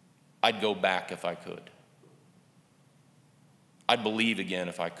 I'd go back if I could. I'd believe again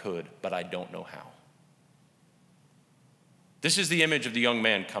if I could, but I don't know how. This is the image of the young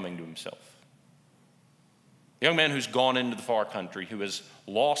man coming to himself. The young man who's gone into the far country, who has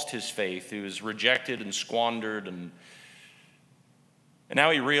lost his faith, who is rejected and squandered, and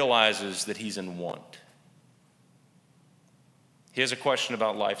now he realizes that he's in want. He has a question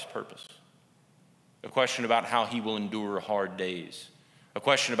about life's purpose, a question about how he will endure hard days, a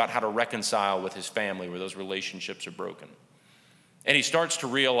question about how to reconcile with his family where those relationships are broken. And he starts to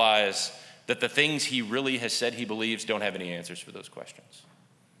realize that the things he really has said he believes don't have any answers for those questions.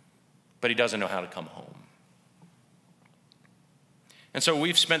 But he doesn't know how to come home. And so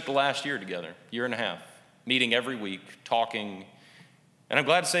we've spent the last year together, year and a half, meeting every week, talking. And I'm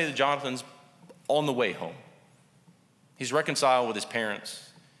glad to say that Jonathan's on the way home. He's reconciled with his parents.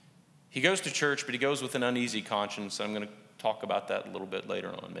 He goes to church, but he goes with an uneasy conscience. I'm going to talk about that a little bit later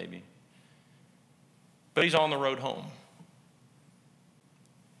on, maybe. But he's on the road home.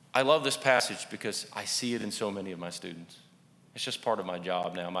 I love this passage because I see it in so many of my students. It's just part of my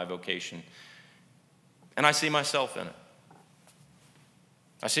job now, my vocation. And I see myself in it.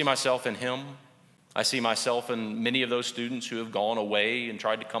 I see myself in him. I see myself in many of those students who have gone away and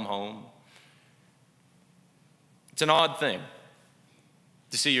tried to come home. It's an odd thing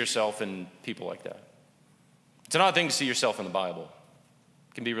to see yourself in people like that. It's an odd thing to see yourself in the Bible.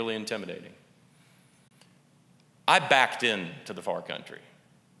 It can be really intimidating. I backed into the far country.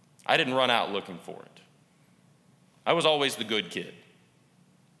 I didn't run out looking for it. I was always the good kid.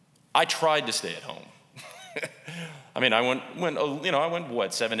 I tried to stay at home. I mean, I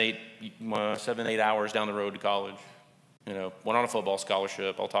went 7, 8 hours down the road to college. Went on a football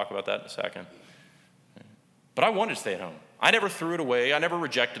scholarship. I'll talk about that in a second. But I wanted to stay at home. I never threw it away. I never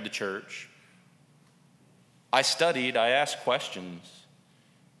rejected the church. I studied. I asked questions.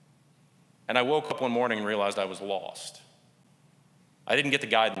 And I woke up one morning and realized I was lost. I didn't get the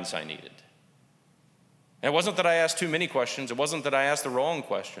guidance I needed. And it wasn't that I asked too many questions. It wasn't that I asked the wrong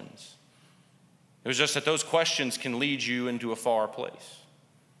questions. It was just that those questions can lead you into a far place.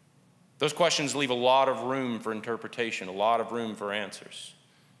 Those questions leave a lot of room for interpretation, a lot of room for answers.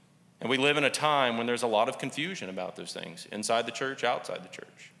 And we live in a time when there's a lot of confusion about those things, inside the church, outside the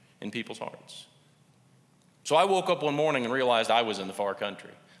church, in people's hearts. So I woke up one morning and realized I was in the far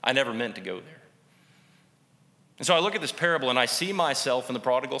country. I never meant to go there. And so I look at this parable and I see myself in the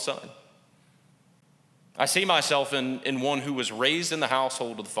prodigal son. I see myself in one who was raised in the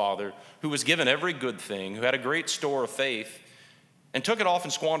household of the Father, who was given every good thing, who had a great store of faith, and took it off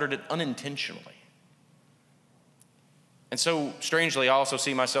and squandered it unintentionally. And so, strangely, I also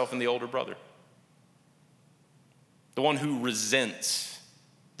see myself in the older brother, the one who resents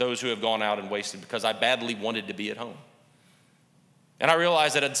those who have gone out and wasted because I badly wanted to be at home. And I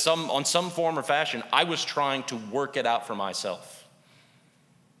realized that on some form or fashion, I was trying to work it out for myself.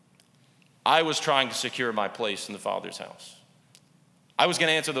 I was trying to secure my place in the Father's house. I was going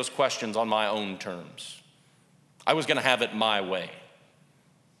to answer those questions on my own terms. I was going to have it my way.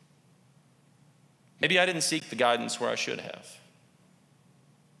 Maybe I didn't seek the guidance where I should have.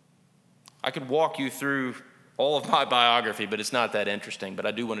 I could walk you through all of my biography, but it's not that interesting. But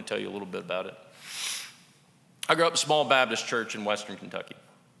I do want to tell you a little bit about it. I grew up in a small Baptist church in Western Kentucky.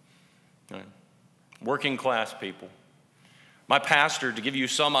 Working class people. My pastor, to give you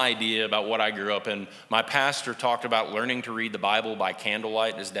some idea about what I grew up in, my pastor talked about learning to read the Bible by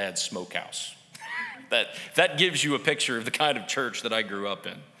candlelight in his dad's smokehouse. That gives you a picture of the kind of church that I grew up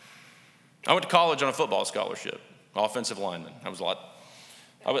in. I went to college on a football scholarship, offensive lineman.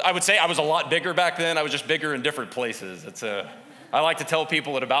 I would say I was a lot bigger back then. I was just bigger in different places. I like to tell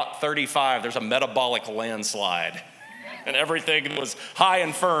people at about 35, there's a metabolic landslide. And everything that was high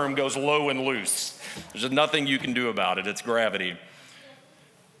and firm goes low and loose. There's just nothing you can do about it. It's gravity.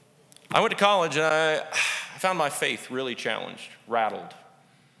 I went to college and I found my faith really challenged, rattled.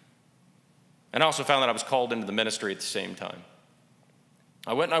 And I also found that I was called into the ministry at the same time.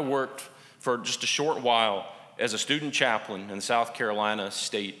 I went and I worked for just a short while as a student chaplain in the South Carolina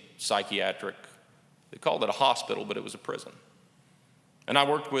State Psychiatric. They called it a hospital, but it was a prison. And I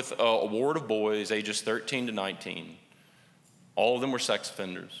worked with a ward of boys ages 13 to 19. All of them were sex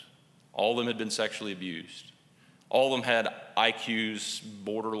offenders. All of them had been sexually abused. All of them had IQs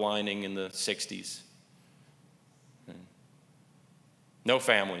borderlining in the 60s. No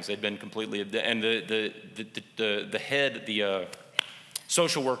families. They'd been completely, and the head, the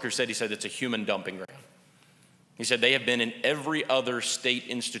social worker said, he said, it's a human dumping ground. He said, they have been in every other state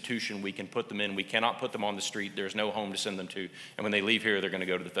institution we can put them in. We cannot put them on the street. There's no home to send them to. And when they leave here, they're going to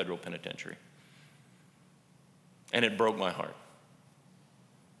go to the federal penitentiary. And it broke my heart.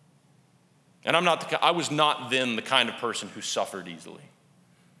 And I was not then the kind of person who suffered easily.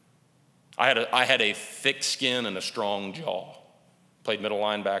 I had a thick skin and a strong jaw. Played middle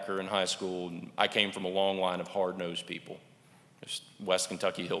linebacker in high school, and I came from a long line of hard-nosed people, just West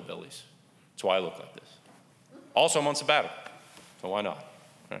Kentucky hillbillies. That's why I look like this. Also, I'm on sabbatical, so why not?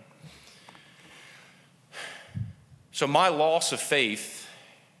 Okay. So my loss of faith,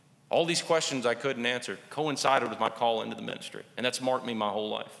 all these questions I couldn't answer, coincided with my call into the ministry, and that's marked me my whole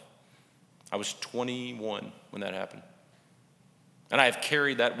life. I was 21 when that happened. And I have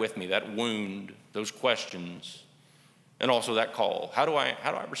carried that with me, that wound, those questions, and also that call. How do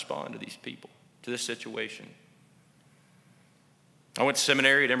I respond to these people, to this situation? I went to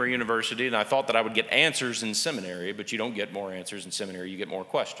seminary at Emory University, and I thought that I would get answers in seminary, but you don't get more answers in seminary, you get more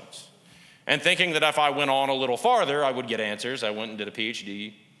questions. And thinking that if I went on a little farther, I would get answers, I went and did a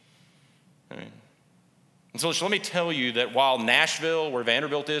PhD. And so let me tell you that while Nashville, where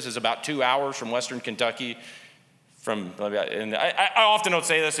Vanderbilt is about 2 hours from Western Kentucky, and I often don't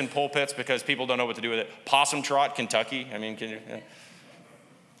say this in pulpits because people don't know what to do with it. Possum Trot, Kentucky. I mean,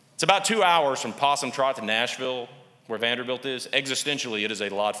 it's about 2 hours from Possum Trot to Nashville, where Vanderbilt is. Existentially, it is a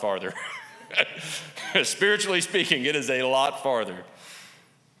lot farther. Spiritually speaking, it is a lot farther.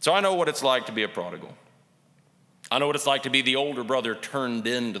 So I know what it's like to be a prodigal. I know what it's like to be the older brother turned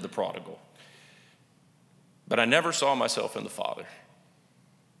into the prodigal. But I never saw myself in the father.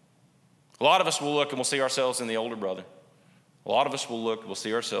 A lot of us will look and we'll see ourselves in the older brother. A lot of us will look and we'll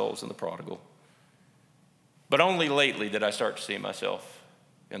see ourselves in the prodigal. But only lately did I start to see myself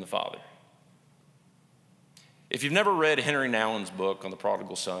in the father. If you've never read Henry Nouwen's book on the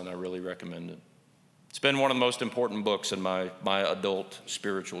prodigal son, I really recommend it. It's been one of the most important books in my adult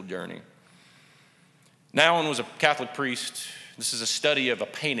spiritual journey. Nouwen was a Catholic priest. This is a study of a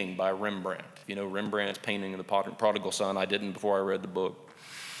painting by Rembrandt. You know Rembrandt's painting of the prodigal son. I didn't before I read the book.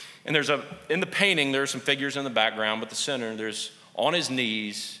 And in the painting, there are some figures in the background, but the center, there's on his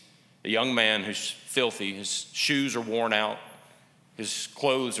knees a young man who's filthy. His shoes are worn out. His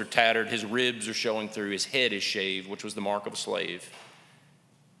clothes are tattered. His ribs are showing through. His head is shaved, which was the mark of a slave.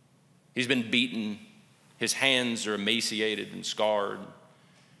 He's been beaten. His hands are emaciated and scarred.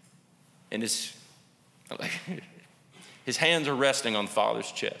 And his hands are resting on the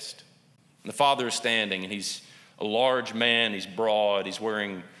father's chest. And the father is standing, and he's a large man. He's broad. He's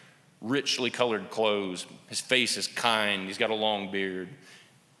wearing richly colored clothes. His face is kind. He's got a long beard.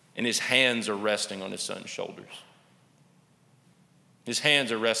 And his hands are resting on his son's shoulders. His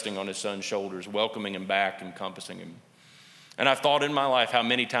hands are resting on his son's shoulders, welcoming him back, encompassing him. And I've thought in my life how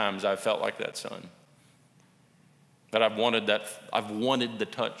many times I've felt like that son. That I've wanted the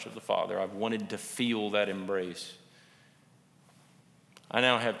touch of the Father. I've wanted to feel that embrace. I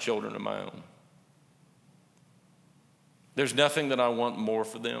now have children of my own. There's nothing that I want more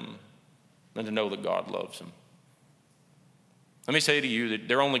for them than to know that God loves them. Let me say to you that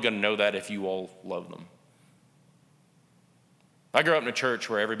they're only going to know that if you all love them. I grew up in a church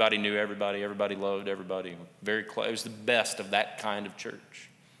where everybody knew everybody, everybody loved everybody, very close. It was the best of that kind of church.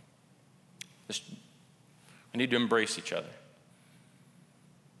 We need to embrace each other.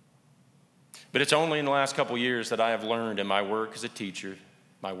 But it's only in the last couple years that I have learned in my work as a teacher,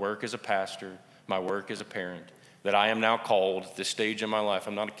 my work as a pastor, my work as a parent, that I am now called at this stage in my life.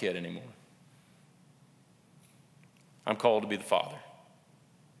 I'm not a kid anymore. I'm called to be the father.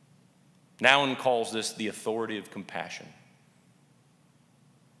 Nouwen calls this the authority of compassion.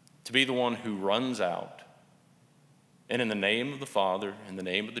 To be the one who runs out and in the name of the Father, in the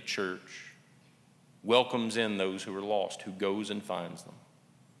name of the church, welcomes in those who are lost, who goes and finds them.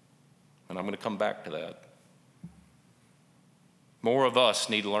 And I'm going to come back to that. More of us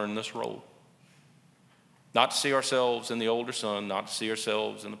need to learn this role. Not to see ourselves in the older son, not to see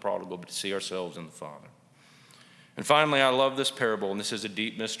ourselves in the prodigal, but to see ourselves in the Father. And finally, I love this parable, and this is a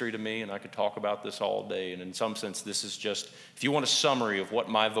deep mystery to me, and I could talk about this all day. And in some sense, this is just, if you want a summary of what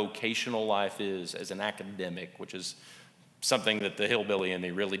my vocational life is as an academic, which is something that the hillbilly in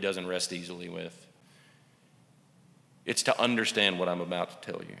me really doesn't rest easily with, it's to understand what I'm about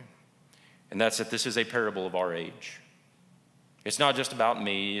to tell you. And that's that this is a parable of our age. It's not just about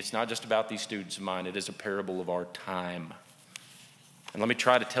me. It's not just about these students of mine. It is a parable of our time. And let me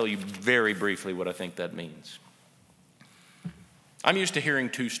try to tell you very briefly what I think that means. I'm used to hearing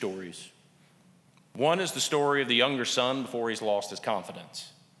two stories. One is the story of the younger son before he's lost his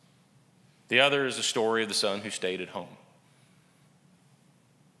confidence. The other is the story of the son who stayed at home.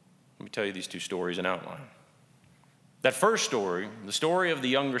 Let me tell you these two stories in outline. That first story, the story of the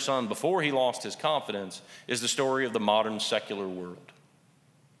younger son before he lost his confidence, is the story of the modern secular world.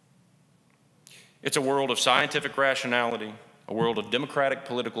 It's a world of scientific rationality, a world of democratic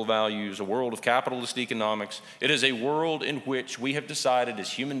political values, a world of capitalist economics. It is a world in which we have decided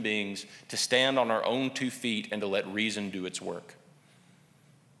as human beings to stand on our own 2 feet and to let reason do its work.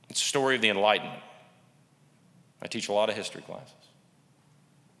 It's a story of the Enlightenment. I teach a lot of history classes.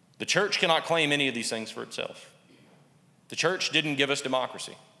 The church cannot claim any of these things for itself. The church didn't give us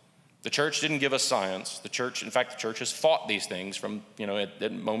democracy. The church didn't give us science. The church has fought these things from,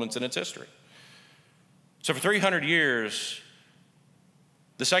 at moments in its history. So for 300 years,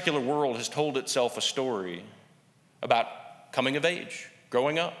 the secular world has told itself a story about coming of age,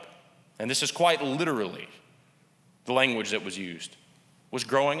 growing up. And this is quite literally the language that was used, was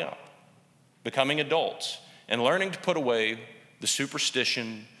growing up, becoming adults, and learning to put away the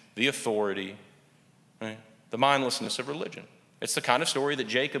superstition, the authority, right? The mindlessness of religion. It's the kind of story that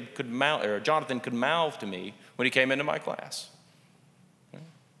Jonathan could mouth to me when he came into my class.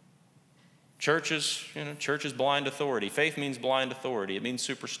 Church is blind authority. Faith means blind authority. It means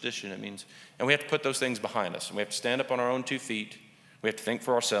superstition. And we have to put those things behind us. And we have to stand up on our own 2 feet. We have to think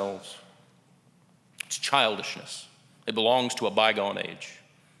for ourselves. It's childishness. It belongs to a bygone age.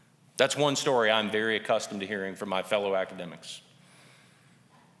 That's one story I'm very accustomed to hearing from my fellow academics.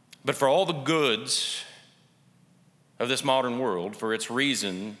 But for all the goods of this modern world, for its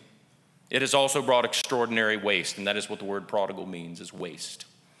reason, it has also brought extraordinary waste, and that is what the word prodigal means, is waste.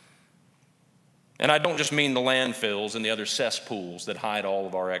 And I don't just mean the landfills and the other cesspools that hide all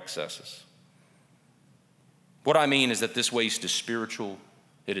of our excesses. What I mean is that this waste is spiritual,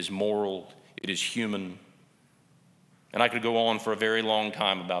 it is moral, it is human, and I could go on for a very long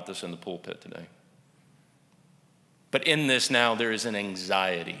time about this in the pulpit today. But in this now, there is an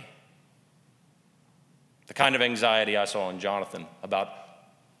anxiety. The kind of anxiety I saw in Jonathan about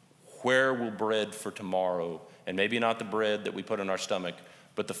where will bread for tomorrow, and maybe not the bread that we put in our stomach,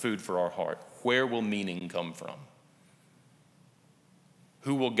 but the food for our heart. Where will meaning come from?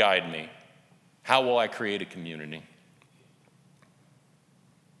 Who will guide me? How will I create a community?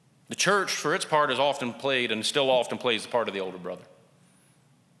 The church, for its part, has often played and still often plays the part of the older brother.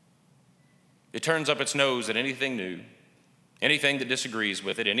 It turns up its nose at anything new, anything that disagrees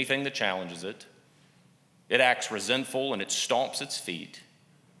with it, anything that challenges it. It acts resentful and it stomps its feet.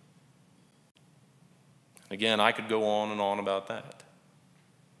 Again, I could go on and on about that.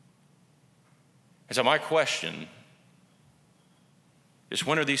 And so my question is,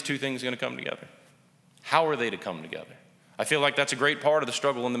 when are these two things going to come together? How are they to come together? I feel like that's a great part of the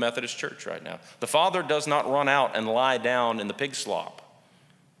struggle in the Methodist Church right now. The Father does not run out and lie down in the pig slop.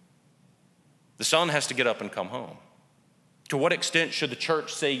 The Son has to get up and come home. To what extent should the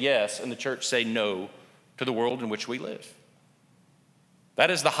church say yes and the church say no to the world in which we live?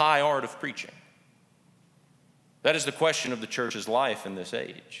 That is the high art of preaching. That is the question of the church's life in this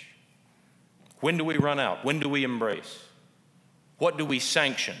age. When do we run out? When do we embrace? What do we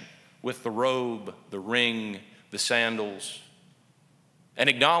sanction with the robe, the ring, the sandals, and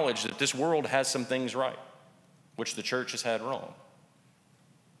acknowledge that this world has some things right, which the church has had wrong?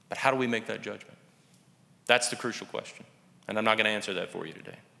 But how do we make that judgment? That's the crucial question, and I'm not going to answer that for you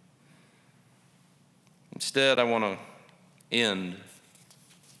today. Instead, I want to end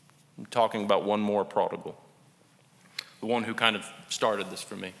talking about one more prodigal, the one who kind of started this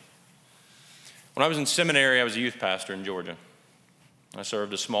for me. When I was in seminary, I was a youth pastor in Georgia. I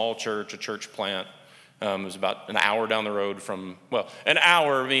served a small church, a church plant. It was about an hour down the road from, an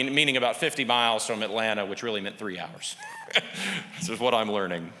hour meaning about 50 miles from Atlanta, which really meant 3 hours. This is what I'm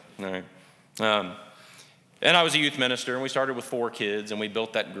learning. All right. And I was a youth minister, and we started with 4 kids, and we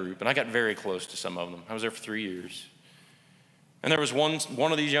built that group, and I got very close to some of them. I was there for 3 years. And there was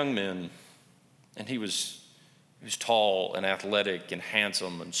one of these young men, and he was tall and athletic and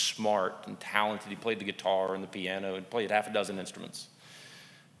handsome and smart and talented. He played the guitar and the piano and played half a dozen instruments.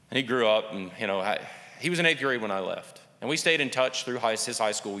 And he grew up, and he was in 8th grade when I left. And we stayed in touch through his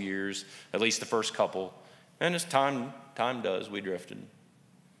high school years, at least the first couple. And as time does, we drifted.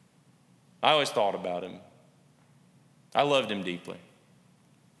 I always thought about him. I loved him deeply.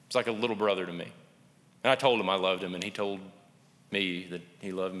 It's like a little brother to me. And I told him I loved him, and he told me that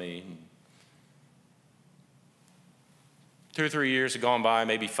he loved me. 2 or 3 years had gone by,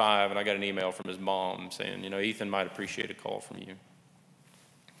 maybe 5, and I got an email from his mom saying, Ethan might appreciate a call from you.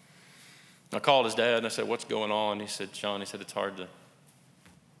 I called his dad, and I said, what's going on? He said, Sean, it's hard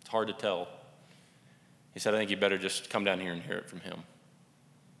to tell. He said, I think you better just come down here and hear it from him.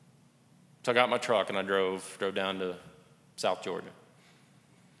 So I got my truck, and I drove down to South Georgia.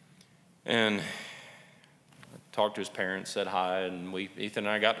 And I talked to his parents, said hi, and Ethan and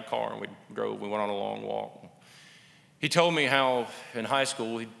I got in the car, and we went on a long walk. He told me how in high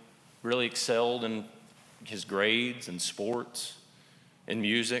school he really excelled in his grades and sports and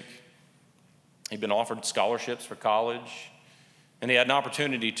music. He'd been offered scholarships for college, and he had an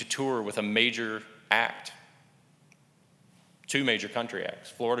opportunity to tour with a major act, 2 major country acts,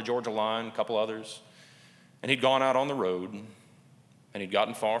 Florida Georgia Line, a couple others. And he'd gone out on the road, and he'd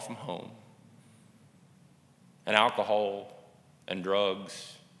gotten far from home. And alcohol and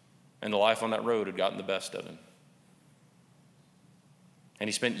drugs and the life on that road had gotten the best of him. And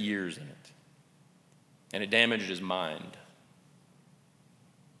he spent years in it. And it damaged his mind.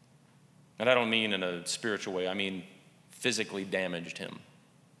 And I don't mean in a spiritual way, I mean physically damaged him.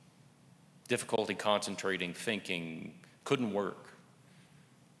 Difficulty concentrating, thinking, couldn't work.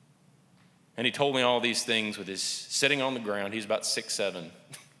 And he told me all these things with his sitting on the ground. He's about 6'7",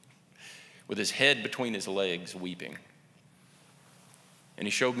 with his head between his legs, weeping. And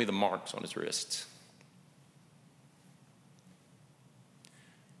he showed me the marks on his wrists.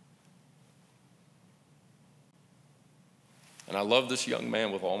 And I love this young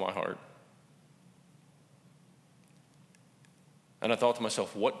man with all my heart. And I thought to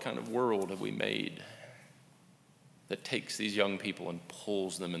myself, what kind of world have we made that takes these young people and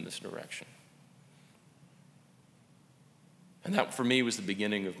pulls them in this direction? And that, for me, was the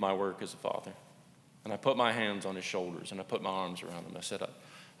beginning of my work as a father. And I put my hands on his shoulders, and I put my arms around him. I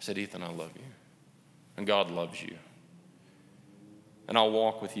said, Ethan, I love you. And God loves you. And I'll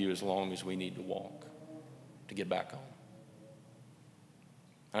walk with you as long as we need to walk to get back home.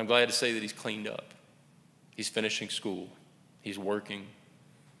 And I'm glad to say that he's cleaned up. He's finishing school. He's working.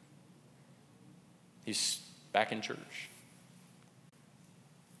 He's back in church.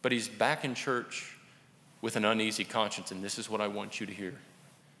 But he's back in church with an uneasy conscience, and this is what I want you to hear.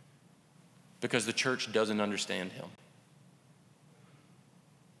 Because the church doesn't understand him.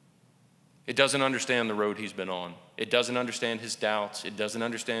 It doesn't understand the road he's been on. It doesn't understand his doubts. It doesn't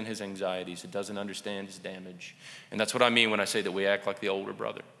understand his anxieties. It doesn't understand his damage. And that's what I mean when I say that we act like the older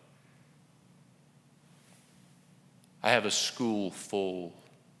brother. I have a school full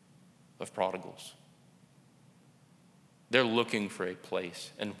of prodigals. They're looking for a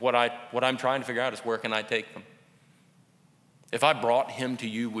place. And what I'm trying to figure out is, where can I take them? If I brought him to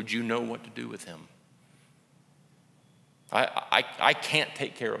you, would you know what to do with him? I can't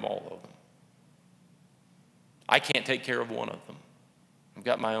take care of all of them. I can't take care of one of them. I've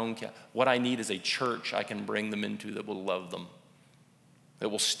got my own. What I need is a church I can bring them into that will love them, that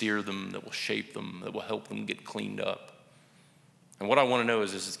will steer them, that will shape them, that will help them get cleaned up. And what I want to know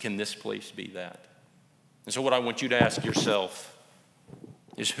is can this place be that? And so what I want you to ask yourself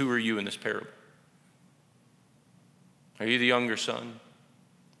is, who are you in this parable? Are you the younger son?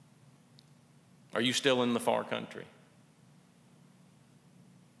 Are you still in the far country?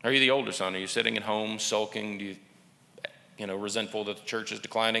 Are you the older son? Are you sitting at home sulking? Do you resentful that the church is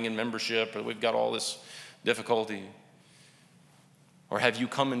declining in membership, or we've got all this difficulty? Or have you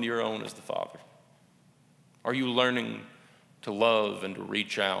come into your own as the Father? Are you learning to love and to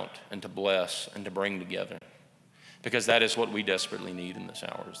reach out and to bless and to bring together? Because that is what we desperately need in this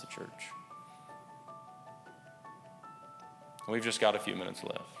hour as the church. We've just got a few minutes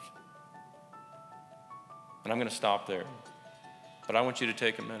left. And I'm going to stop there. But I want you to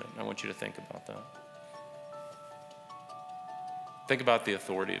take a minute. I want you to think about that. Think about the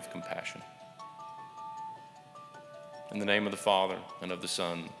authority of compassion. In the name of the Father, and of the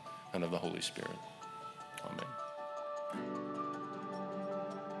Son, and of the Holy Spirit. Amen.